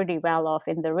ago pretty well off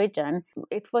in the region,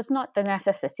 it was not the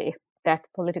necessity that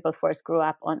political force grew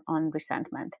up on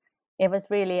resentment. It was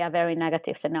really a very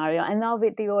negative scenario. And now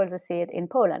we also see it in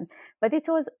Poland. But it's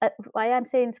also why I'm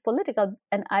saying it's political.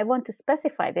 And I want to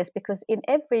specify this because in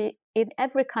every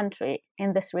country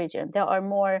in this region, there are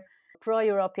more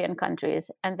pro-European countries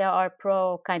and there are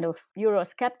pro kind of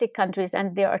Eurosceptic countries,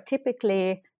 and they are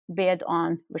typically built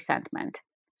on resentment.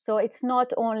 So it's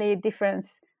not only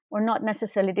difference, or not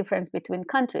necessarily difference between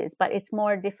countries, but it's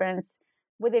more difference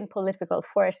within political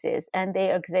forces, and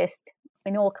they exist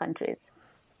in all countries.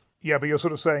 Yeah, but you're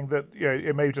sort of saying that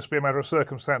it may just be a matter of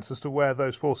circumstance as to where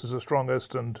those forces are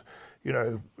strongest, and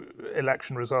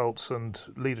election results and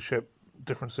leadership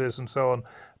differences and so on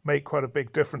make quite a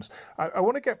big difference. I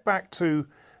want to get back to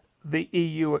the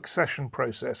EU accession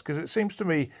process, because it seems to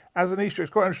me, it's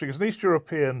quite interesting, as an East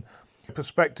European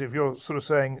perspective, you're sort of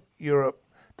saying Europe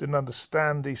didn't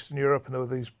understand Eastern Europe and there were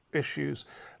these issues.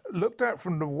 Looked at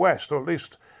from the West, or at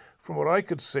least from what I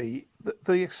could see,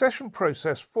 the accession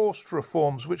process forced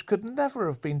reforms which could never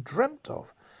have been dreamt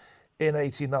of in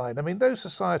 '89. I mean, those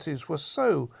societies were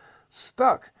so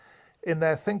stuck in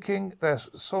their thinking, their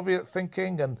Soviet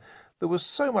thinking, and there was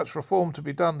so much reform to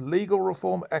be done, legal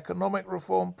reform, economic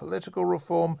reform, political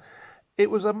reform. It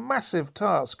was a massive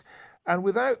task. And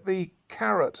without the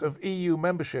carrot of EU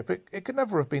membership, it could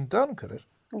never have been done, could it?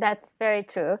 That's very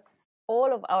true.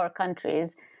 All of our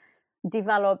countries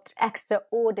developed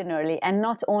extraordinarily, and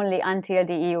not only until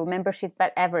the EU membership,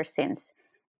 but ever since.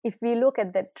 If we look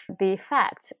at the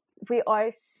facts, we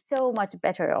are so much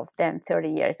better off than 30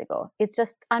 years ago. It's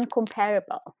just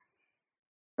uncomparable.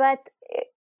 But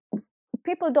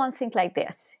people don't think like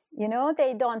this.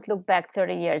 They don't look back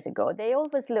 30 years ago. They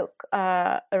always look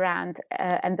around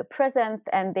and the present,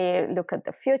 and they look at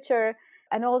the future,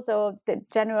 and also the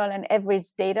general and average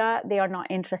data they are not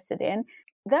interested in.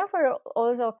 Therefore,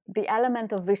 also the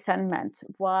element of resentment,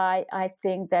 why I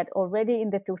think that already in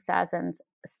the 2000s,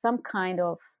 some kind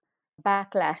of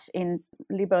backlash in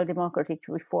liberal democratic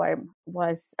reform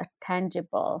was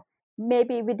tangible.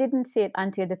 Maybe we didn't see it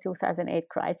until the 2008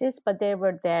 crisis, but they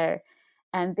were there.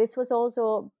 And this was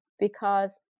also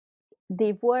because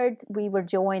the word we were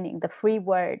joining, the free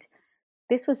word,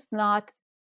 this was not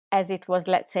as it was,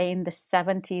 let's say, in the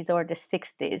 70s or the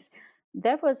 60s.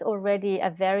 There was already a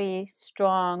very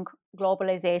strong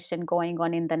globalization going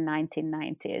on in the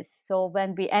 1990s. So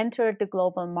when we entered the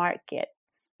global market,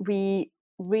 we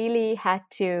really had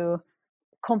to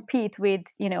compete with,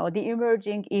 the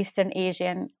emerging Eastern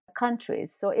Asian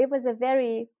countries. So it was a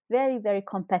very, very, very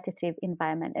competitive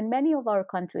environment. And many of our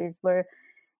countries were,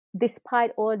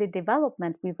 despite all the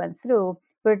development we went through,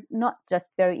 were not just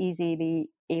very easily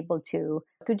able to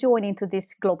join into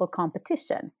this global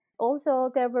competition.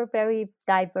 Also, there were very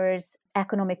diverse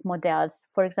economic models.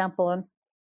 For example,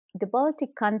 the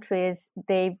Baltic countries,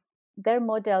 their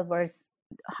model was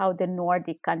how the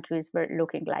Nordic countries were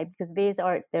looking like, because these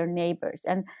are their neighbors,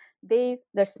 and they're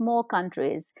small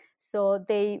countries. So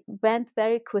they went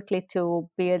very quickly to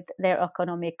build their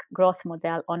economic growth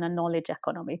model on a knowledge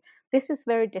economy. This is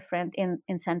very different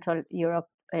in Central Europe,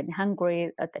 in Hungary,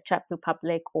 the Czech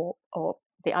Republic, or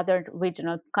the other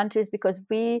regional countries, because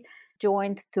we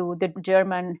joined to the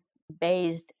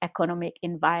German-based economic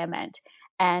environment.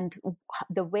 And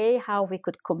the way how we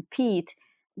could compete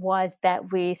was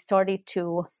that we started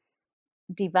to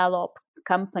develop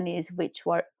companies which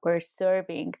were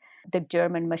serving the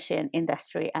German machine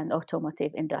industry and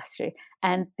automotive industry.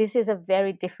 And this is a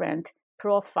very different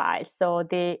profile. So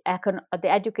the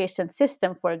education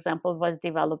system, for example, was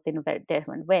developed in a very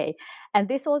different way. And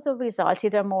this also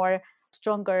resulted in a more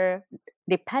stronger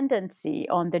dependency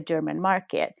on the German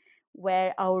market,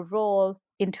 where our role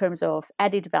in terms of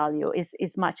added value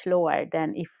is much lower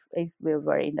than if we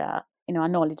were in a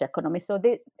knowledge economy. So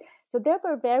there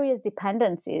were various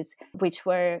dependencies which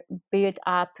were built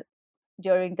up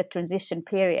during the transition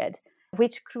period,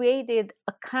 which created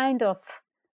a kind of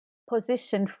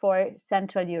position for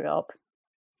Central Europe,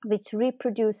 which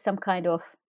reproduced some kind of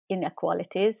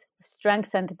inequalities,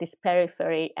 strengthened this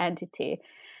periphery entity,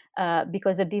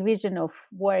 because the division of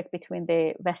work between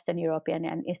the Western European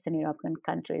and Eastern European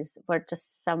countries were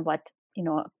just somewhat,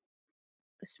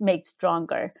 made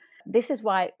stronger. This is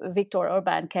why Viktor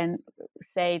Orban can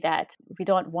say that we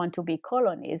don't want to be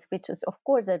colonies, which is, of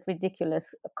course, a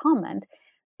ridiculous comment.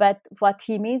 But what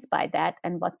he means by that,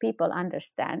 and what people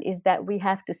understand, is that we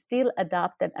have to still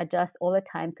adapt and adjust all the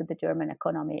time to the German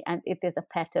economy, and it is a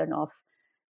pattern of,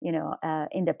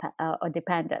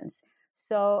 dependence.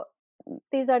 So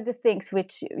these are the things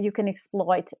which you can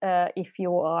exploit if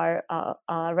you are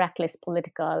a reckless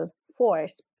political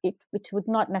force, which would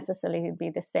not necessarily be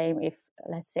the same if,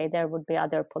 let's say, there would be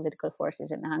other political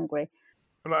forces in Hungary.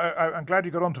 Well, I'm glad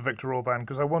you got on to Viktor Orban,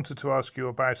 because I wanted to ask you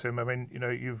about him. I mean,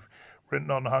 you've written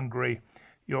on Hungary.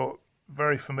 You're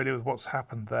very familiar with what's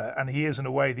happened there, and he is, in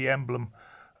a way, the emblem,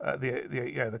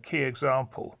 the key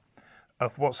example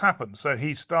of what's happened. So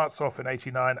he starts off in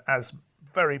 '89 as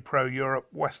very pro-Europe,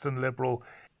 Western liberal.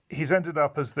 He's ended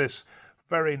up as this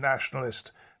very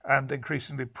nationalist and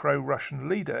increasingly pro-Russian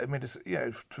leader. I mean, it's,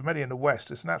 for many in the West,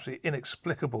 it's an absolutely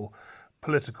inexplicable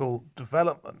political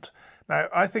development. Now,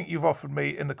 I think you've offered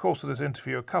me, in the course of this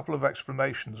interview, a couple of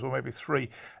explanations, or maybe 3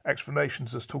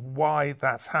 explanations as to why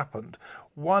that's happened.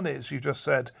 One is, you just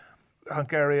said,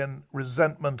 Hungarian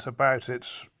resentment about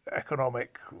its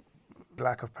economic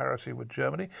lack of parity with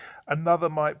Germany. Another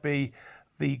might be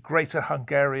the greater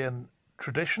Hungarian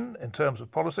tradition in terms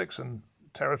of politics and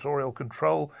territorial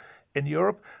control in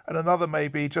Europe. And another may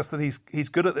be just that he's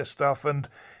good at this stuff and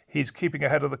he's keeping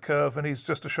ahead of the curve and he's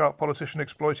just a sharp politician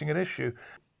exploiting an issue.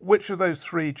 Which of those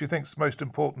 3 do you think is most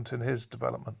important in his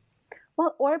development?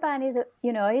 Well, Orban is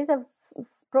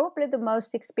probably the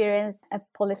most experienced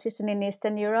politician in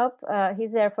Eastern Europe.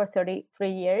 He's there for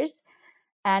 33 years,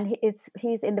 and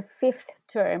he's in the 5th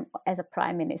term as a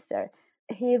prime minister.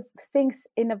 He thinks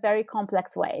in a very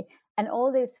complex way, and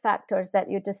all these factors that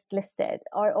you just listed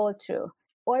are all true.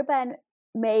 Orban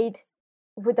made,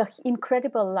 with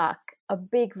incredible luck, a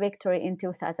big victory in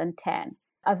 2010.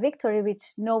 A victory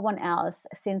which no one else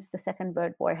since the Second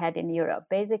World War had in Europe.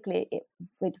 Basically,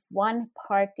 with one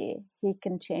party, he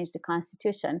can change the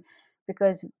constitution,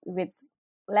 because with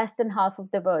less than half of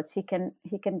the votes, he can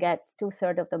get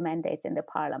 2/3 of the mandates in the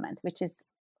parliament, which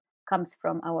comes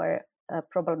from our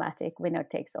problematic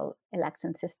winner-takes-all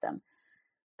election system.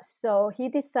 So he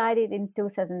decided in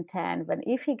 2010, when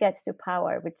if he gets to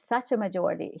power with such a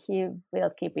majority, he will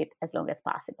keep it as long as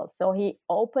possible. So he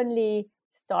openly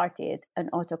started an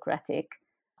autocratic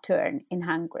turn in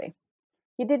Hungary.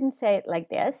 He didn't say it like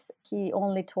this. He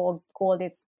only called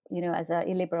it, as an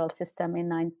illiberal system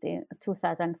in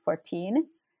 2014.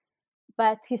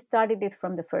 But he started it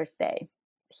from the first day.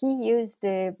 He used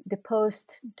the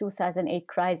post-2008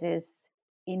 crisis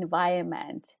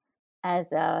environment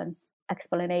as an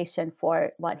explanation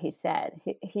for what he said.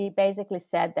 He basically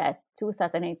said that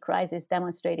 2008 crisis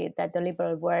demonstrated that the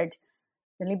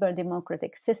liberal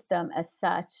democratic system as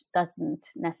such doesn't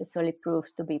necessarily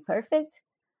prove to be perfect.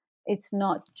 It's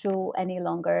not true any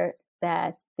longer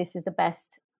that this is the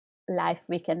best life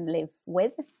we can live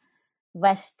with.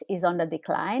 West is on the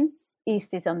decline,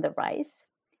 East is on the rise.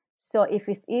 So if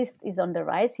East is on the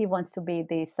rise, he wants to be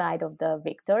the side of the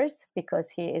victors,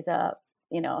 because he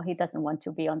doesn't want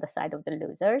to be on the side of the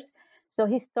losers. So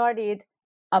he started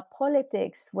a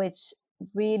politics which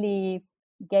really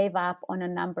gave up on a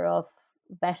number of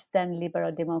Western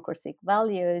liberal democratic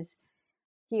values.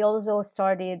 He also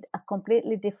started a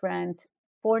completely different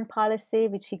foreign policy,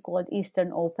 which he called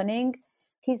Eastern opening.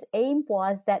 His aim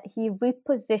was that he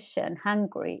repositioned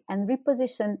Hungary and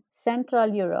repositioned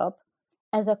Central Europe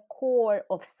as a core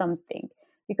of something,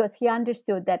 because he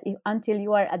understood that until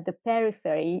you are at the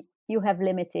periphery, you have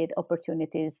limited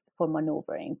opportunities for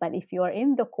maneuvering. But if you are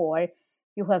in the core,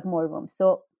 you have more room.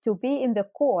 So to be in the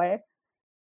core,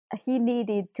 he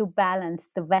needed to balance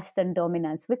the Western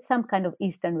dominance with some kind of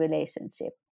Eastern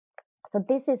relationship. So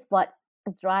this is what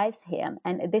drives him.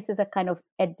 And this is a kind of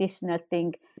additional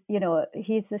thing.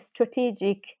 His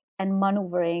strategic and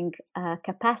maneuvering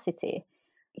capacity.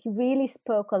 He really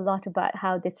spoke a lot about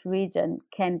how this region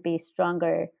can be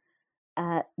stronger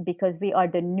because we are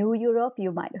the new Europe.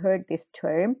 You might have heard this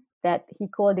term, that he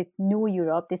called it New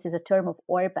Europe. This is a term of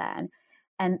Orban.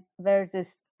 And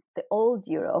versus the old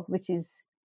Europe, which is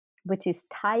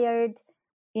tired,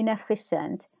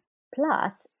 inefficient.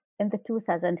 Plus, in the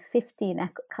 2015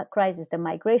 crisis, the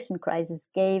migration crisis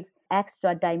gave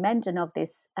extra dimension of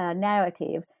this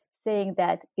narrative, saying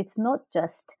that it's not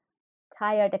just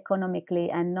tired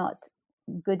economically and not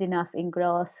good enough in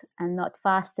growth and not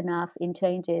fast enough in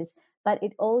changes, but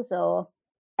it also,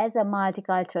 as a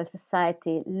multicultural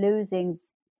society, losing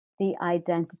the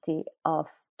identity of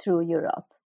true Europe.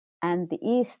 And the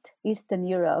Eastern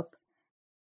Europe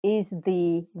is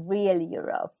the real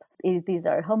Europe. These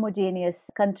are homogeneous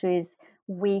countries.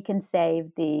 We can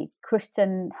save the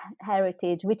Christian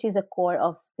heritage, which is a core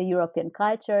of the European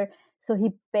culture. So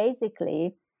he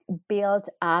basically built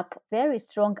up very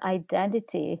strong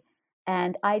identity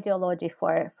and ideology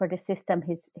for the system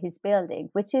he's building,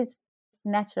 which is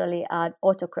naturally an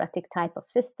autocratic type of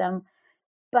system,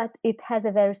 but it has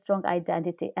a very strong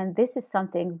identity. And this is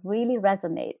something really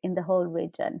resonate in the whole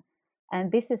region.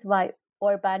 And this is why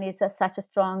Orban is such a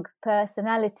strong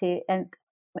personality, and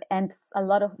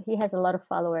he has a lot of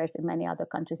followers in many other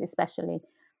countries, especially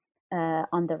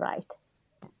on the right.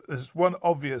 There's one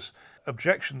obvious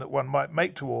objection that one might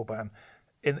make to Orban.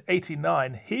 In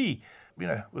 '89, he,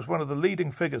 was one of the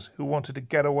leading figures who wanted to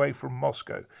get away from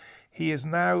Moscow. He is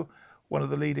now one of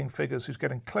the leading figures who's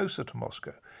getting closer to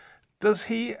Moscow. Does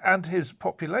he and his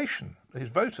population, his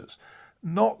voters,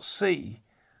 not see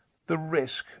the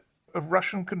risk of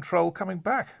Russian control coming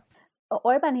back?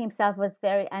 Orban himself was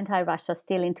very anti-Russia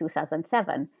still in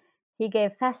 2007. He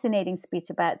gave a fascinating speech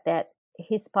about that.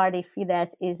 His party,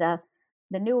 Fidesz, is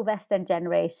the new Western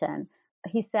generation.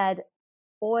 He said,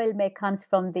 oil may come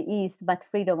from the East, but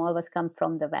freedom always comes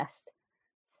from the West.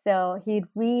 So he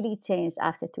really changed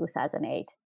after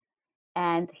 2008.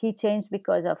 And he changed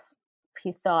because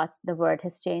he thought the world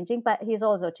is changing, but he's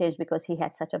also changed because he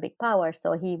had such a big power.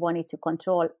 So he wanted to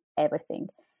control everything.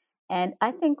 And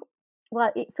I think,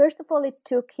 first of all, it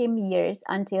took him years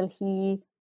until he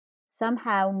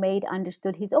somehow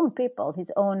understood his own people,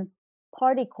 his own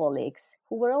party colleagues,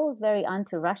 who were all very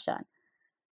anti-Russian,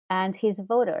 and his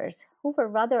voters, who were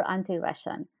rather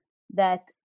anti-Russian, that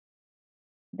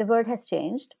the world has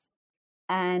changed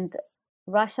and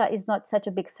Russia is not such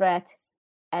a big threat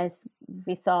as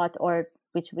we thought, or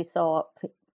which we saw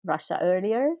Russia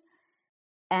earlier.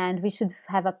 And we should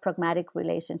have a pragmatic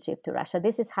relationship to Russia.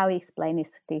 This is how he explained it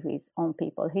to his own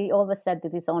people. He always said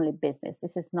that it's only business.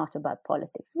 This is not about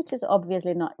politics, which is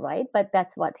obviously not right, but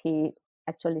that's what he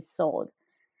actually sold.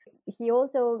 He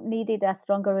also needed a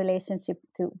stronger relationship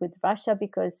with Russia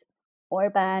because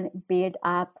Orban built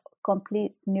up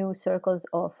complete new circles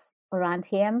around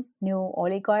him, new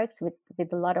oligarchs with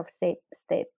a lot of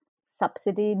state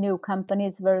subsidy. New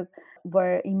companies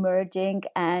were emerging,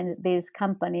 and these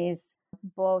companies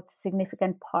bought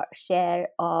significant share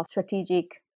of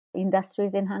strategic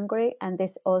industries in Hungary, and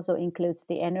this also includes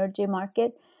the energy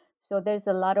market. So there's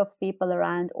a lot of people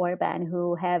around Orban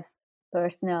who have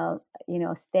personal,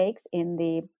 stakes in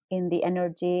the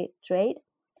energy trade.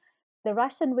 The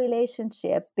Russian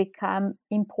relationship became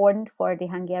important for the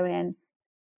Hungarian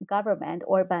government,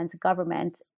 Orban's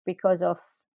government, because of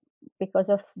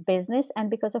business and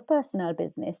because of personal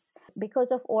business.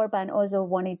 Because of Orban also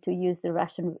wanted to use the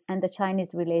Russian and the Chinese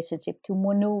relationship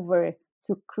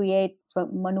to create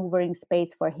maneuvering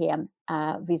space for him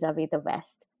vis-a-vis the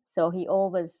West. So he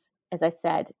always, as I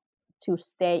said, to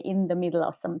stay in the middle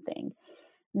of something.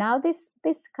 Now this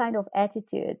kind of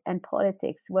attitude and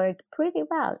politics worked pretty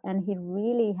well, and he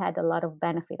really had a lot of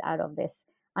benefit out of this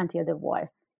until the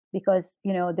war, because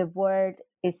the world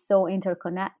is so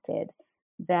interconnected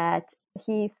that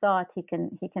he thought he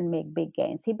can make big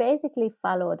gains. He basically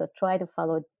tried to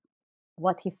follow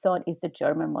what he thought is the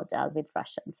German model with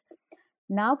Russians.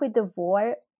 Now with the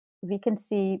war, we can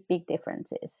see big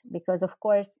differences because, of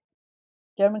course,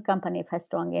 German company has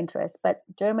strong interests, but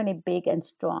Germany big and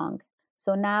strong.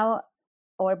 So now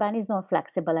Orban is not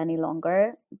flexible any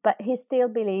longer, but he still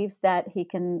believes that he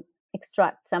can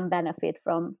extract some benefit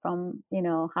from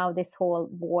how this whole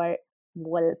war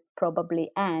will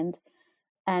probably end.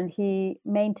 And he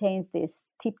maintains this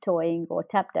tiptoeing or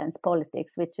tap dance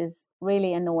politics, which is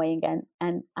really annoying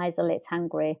and isolates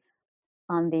Hungary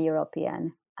on the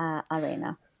European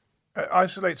arena.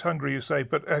 Isolates Hungary, you say,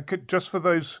 but just for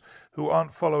those who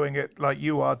aren't following it like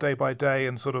you are day by day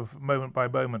and sort of moment by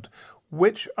moment,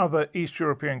 which other East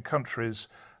European countries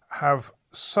have,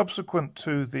 subsequent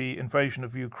to the invasion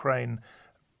of Ukraine,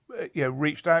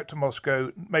 reached out to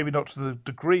Moscow, maybe not to the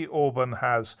degree Orban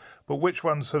has, but which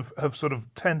ones have sort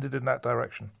of tended in that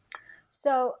direction?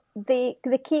 So the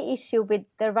key issue with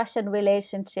the Russian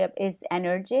relationship is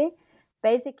energy.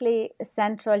 Basically,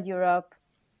 Central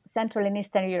and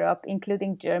Eastern Europe,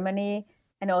 including Germany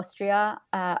and Austria,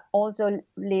 also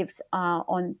lives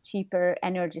on cheaper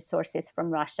energy sources from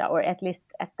Russia, or at least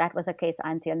that was the case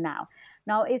until now.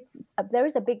 Now, there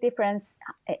is a big difference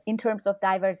in terms of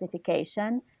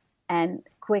diversification and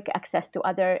quick access to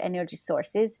other energy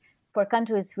sources for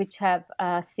countries which have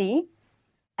sea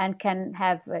and can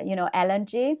have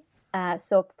LNG.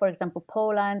 So, for example,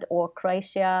 Poland or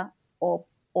Croatia or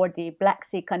the Black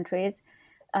Sea countries,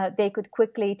 they could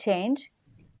quickly change.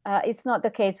 It's not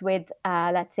the case with,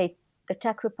 let's say, the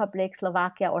Czech Republic,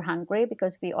 Slovakia, or Hungary,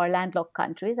 because we are landlocked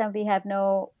countries and we have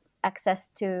no access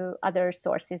to other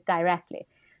sources directly.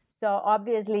 So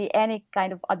obviously, any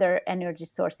kind of other energy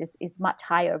sources is much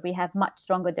higher. We have much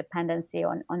stronger dependency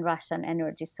on Russian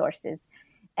energy sources.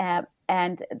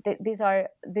 and these are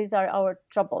our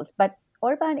troubles. But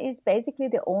Orban is basically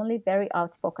the only very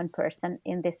outspoken person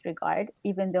in this regard,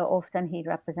 even though often he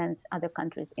represents other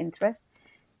countries' interests,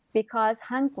 because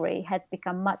Hungary has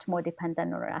become much more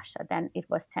dependent on Russia than it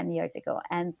was 10 years ago.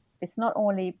 And it's not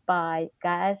only by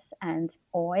gas and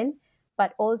oil,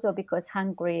 but also because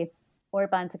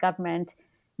Orban's government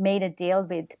made a deal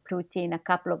with Putin a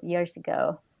couple of years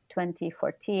ago,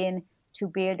 2014, to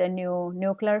build a new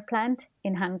nuclear plant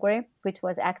in Hungary, which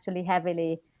was actually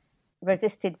heavily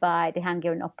resisted by the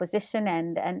Hungarian opposition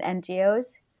and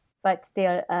NGOs, but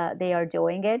still they are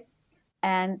doing it.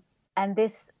 And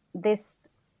this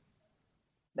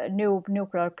new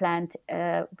nuclear plant,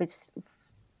 which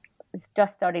is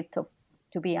just started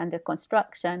to be under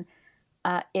construction,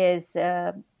 is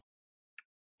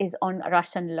on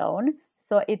Russian loan.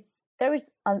 So there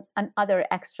is another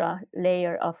extra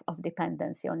layer of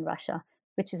dependency on Russia,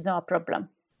 which is no problem.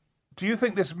 Do you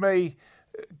think this may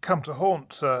come to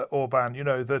haunt Orban? You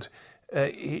know, that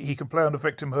he can play on the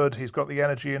victimhood, he's got the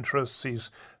energy interests, he's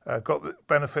got the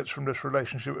benefits from this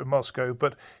relationship with Moscow,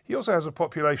 but he also has a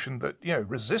population that, you know,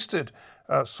 resisted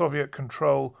Soviet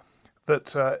control,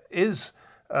 that is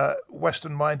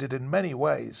Western-minded in many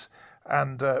ways.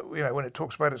 And, you know, when it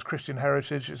talks about its Christian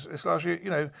heritage, it's largely, you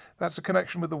know, that's a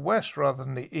connection with the West rather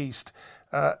than the East.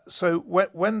 So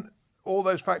when all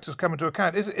those factors come into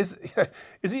account, is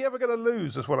he ever going to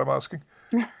lose, is what I'm asking?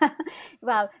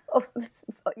 Well,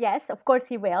 yes, of course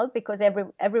he will, because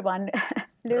everyone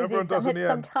loses at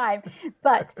some time.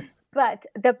 But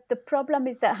the problem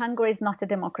is that Hungary is not a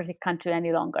democratic country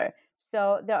any longer.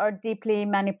 So there are deeply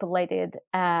manipulated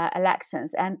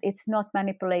elections, and it's not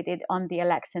manipulated on the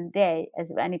election day,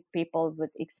 as many people would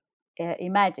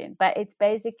imagine. But it's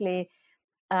basically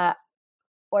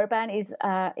Orban is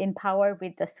in power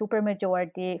with the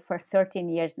supermajority for 13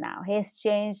 years now. He has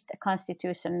changed the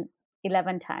constitution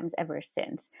 11 times ever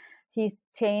since. He's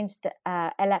changed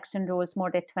election rules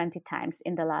more than 20 times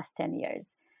in the last 10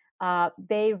 years.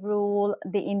 They rule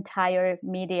the entire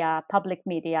media, public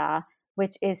media,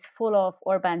 which is full of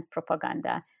Orban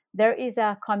propaganda. There is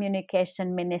a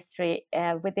communication ministry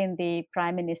within the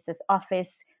Prime Minister's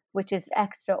office, which is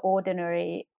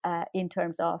extraordinary in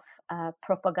terms of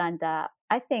propaganda.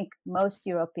 I think most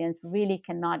Europeans really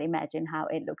cannot imagine how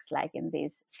it looks like in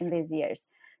these years.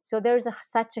 So there's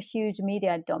such a huge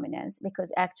media dominance,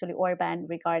 because actually Orban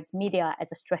regards media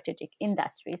as a strategic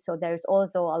industry. So there's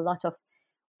also a lot of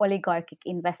oligarchic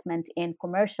investment in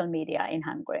commercial media in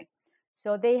Hungary.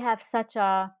 So they have such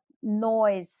a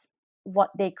noise,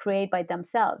 what they create by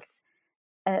themselves,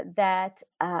 that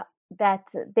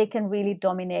they can really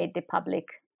dominate the public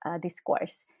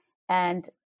discourse. And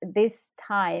this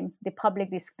time, the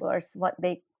public discourse,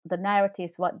 the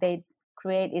narratives, what they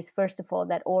create is, first of all,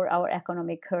 that all our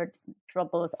economic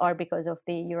troubles are because of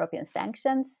the European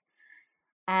sanctions,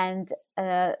 and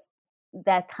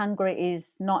that Hungary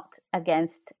is not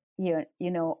against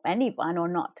anyone, or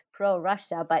not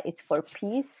pro-Russia, but it's for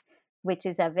peace, which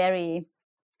is a very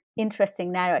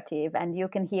interesting narrative, and you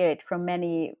can hear it from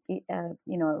many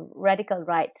radical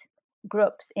right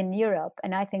groups in Europe.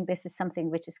 And I think this is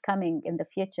something which is coming in the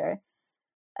future.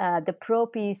 The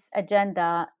pro-peace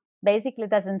agenda basically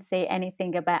doesn't say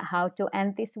anything about how to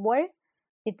end this war.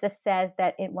 It just says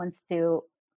that it wants to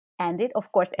end it.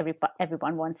 Of course,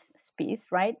 everyone wants peace,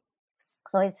 right?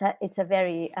 So it's a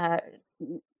very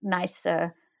nice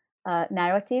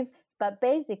narrative. But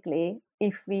basically,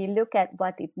 if we look at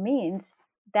what it means,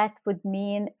 that would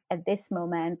mean at this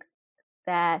moment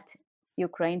that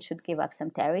Ukraine should give up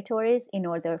some territories in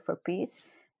order for peace.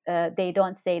 They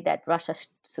don't say that Russia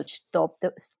should stop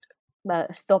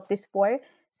this war.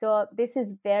 So this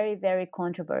is very, very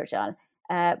controversial,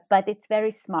 but it's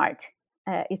very smart.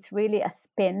 It's really a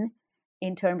spin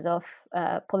in terms of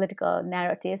political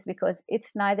narratives, because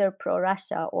it's neither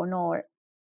pro-Russia or nor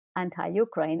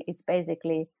anti-Ukraine. It's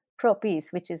basically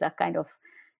pro-peace, which is a kind of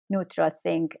neutral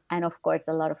thing. And of course,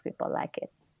 a lot of people like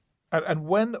it. And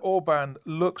when Orban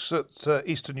looks at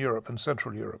Eastern Europe and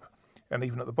Central Europe, and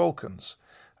even at the Balkans,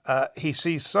 he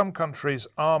sees some countries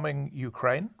arming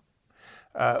Ukraine,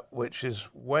 which is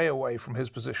way away from his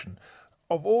position.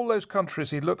 Of all those countries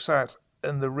he looks at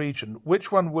in the region,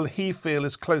 which one will he feel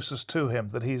is closest to him,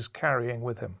 that he's carrying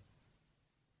with him?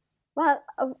 Well,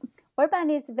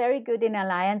 Orban is very good in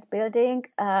alliance building,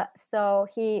 so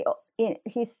he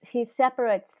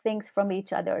separates things from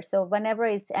each other. So whenever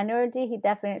it's energy, he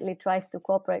definitely tries to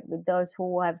cooperate with those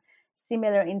who have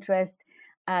similar interest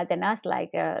than us,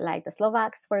 like the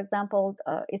Slovaks, for example.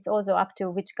 It's also up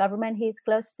to which government he's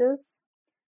close to,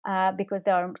 because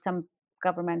there are some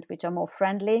governments which are more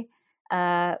friendly.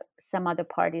 Some other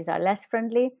parties are less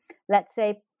friendly. Let's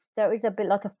say there is a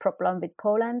lot of problem with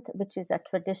Poland, which is a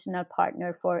traditional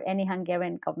partner for any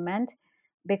Hungarian government,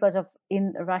 because of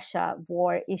in Russia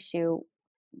war issue,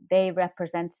 they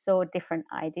represent so different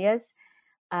ideas.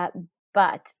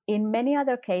 But in many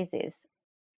other cases,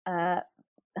 the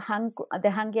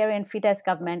Hungarian Fidesz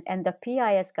government and the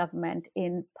PIS government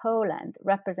in Poland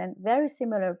represent very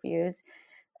similar views.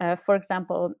 For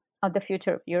example, of the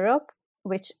future of Europe,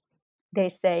 which they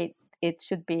say it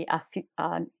should be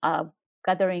a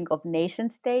gathering of nation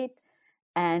state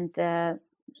and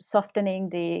softening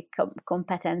the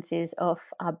competencies of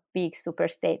a big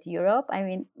superstate Europe. I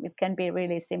mean, it can be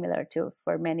really similar to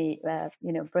for many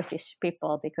British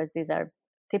people, because these are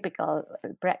typical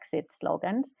Brexit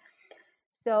slogans.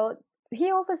 So he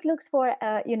always looks for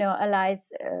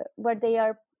allies where they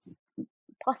are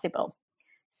possible.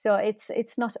 So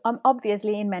it's not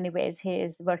obviously in many ways he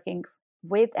is working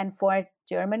with and for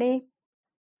Germany.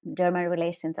 German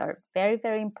relations are very,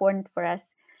 very important for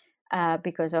us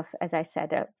because of, as I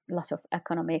said, a lot of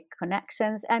economic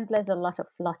connections, and there's a lot of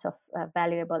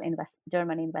valuable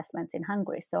German investments in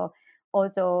Hungary. So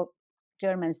although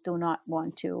Germans do not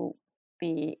want to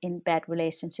be in bad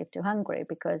relationship to Hungary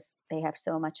because they have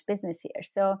so much business here.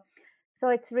 So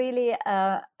it's really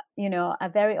a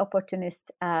very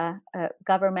opportunist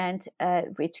government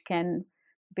which can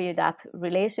build up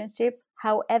relationship.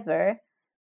 However,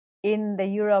 in the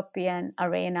European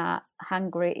arena,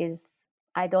 Hungary is,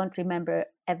 I don't remember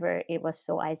ever it was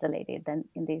so isolated than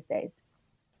in these days.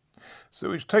 So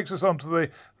which takes us on to the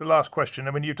last question.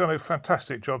 I mean, you've done a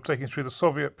fantastic job taking through the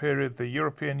Soviet period, the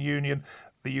European Union,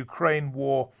 the Ukraine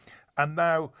war, and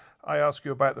now I ask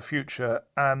you about the future,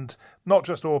 and not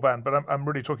just Orban, but I'm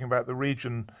really talking about the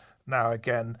region now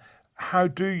again. How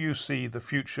do you see the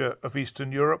future of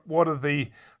Eastern Europe? What are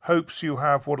the hopes you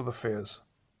have? What are the fears?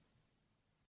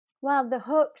 Well, the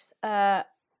hopes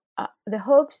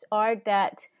are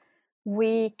that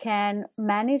we can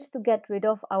manage to get rid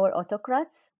of our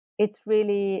autocrats. It's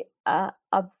really a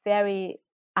very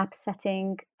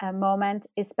upsetting moment,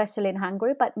 especially in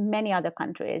Hungary, but many other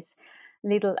countries.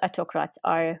 Little autocrats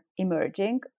are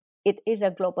emerging. It is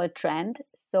a global trend,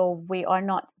 so we are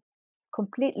not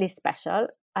completely special.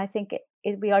 I think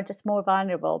we are just more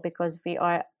vulnerable because we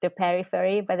are the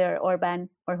periphery, whether Orban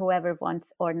or whoever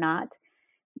wants or not.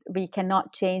 We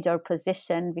cannot change our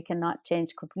position. We cannot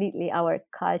change completely our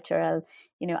cultural,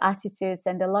 attitudes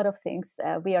and a lot of things.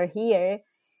 We are here,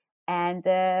 and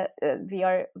we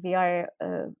are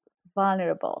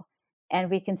vulnerable, and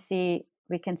we can see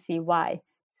why.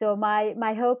 So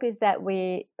my hope is that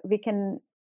we can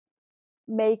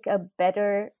make a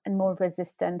better and more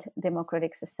resistant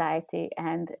democratic society,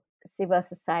 and civil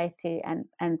society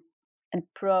and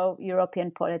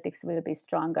pro-European politics will be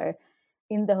stronger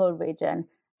in the whole region,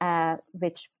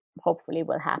 which hopefully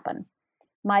will happen.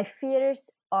 My fears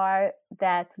are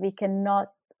that we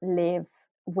cannot live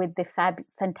with the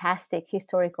fantastic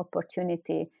historic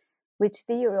opportunity which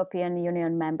the European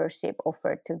Union membership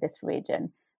offered to this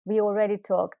region. We already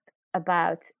talked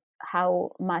about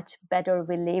how much better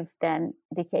we live than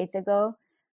decades ago,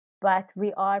 but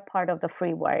we are part of the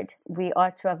free world. We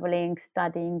are traveling,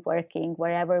 studying, working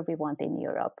wherever we want in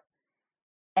Europe.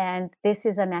 And this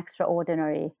is an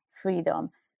extraordinary freedom.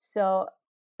 So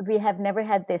we have never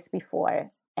had this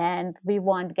before, and we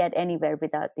won't get anywhere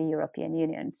without the European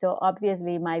Union. So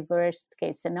obviously my worst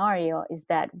case scenario is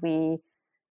that we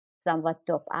somewhat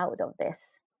drop out of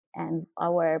this and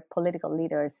our political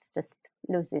leaders just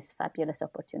lose this fabulous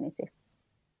opportunity.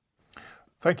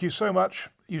 Thank you so much.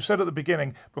 You said at the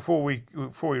beginning, before we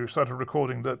started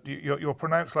recording, that you're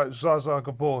pronounced like Zaza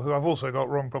Gabor, who I've also got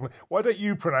wrong probably. Why don't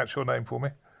you pronounce your name for me?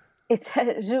 It's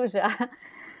Zsuzsa.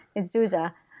 It's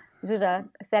Zsuzsa. Zsuzsa,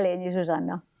 Szelényi,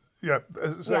 Zsuzsanna. Yeah,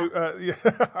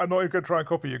 I'm not even going to try and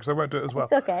copy you because I won't do it as well.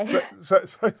 It's okay.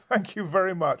 So thank you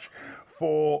very much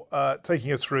for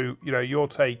taking us through, your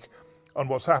take on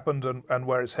what's happened and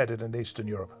where it's headed in Eastern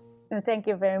Europe. Thank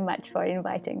you very much for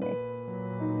inviting me.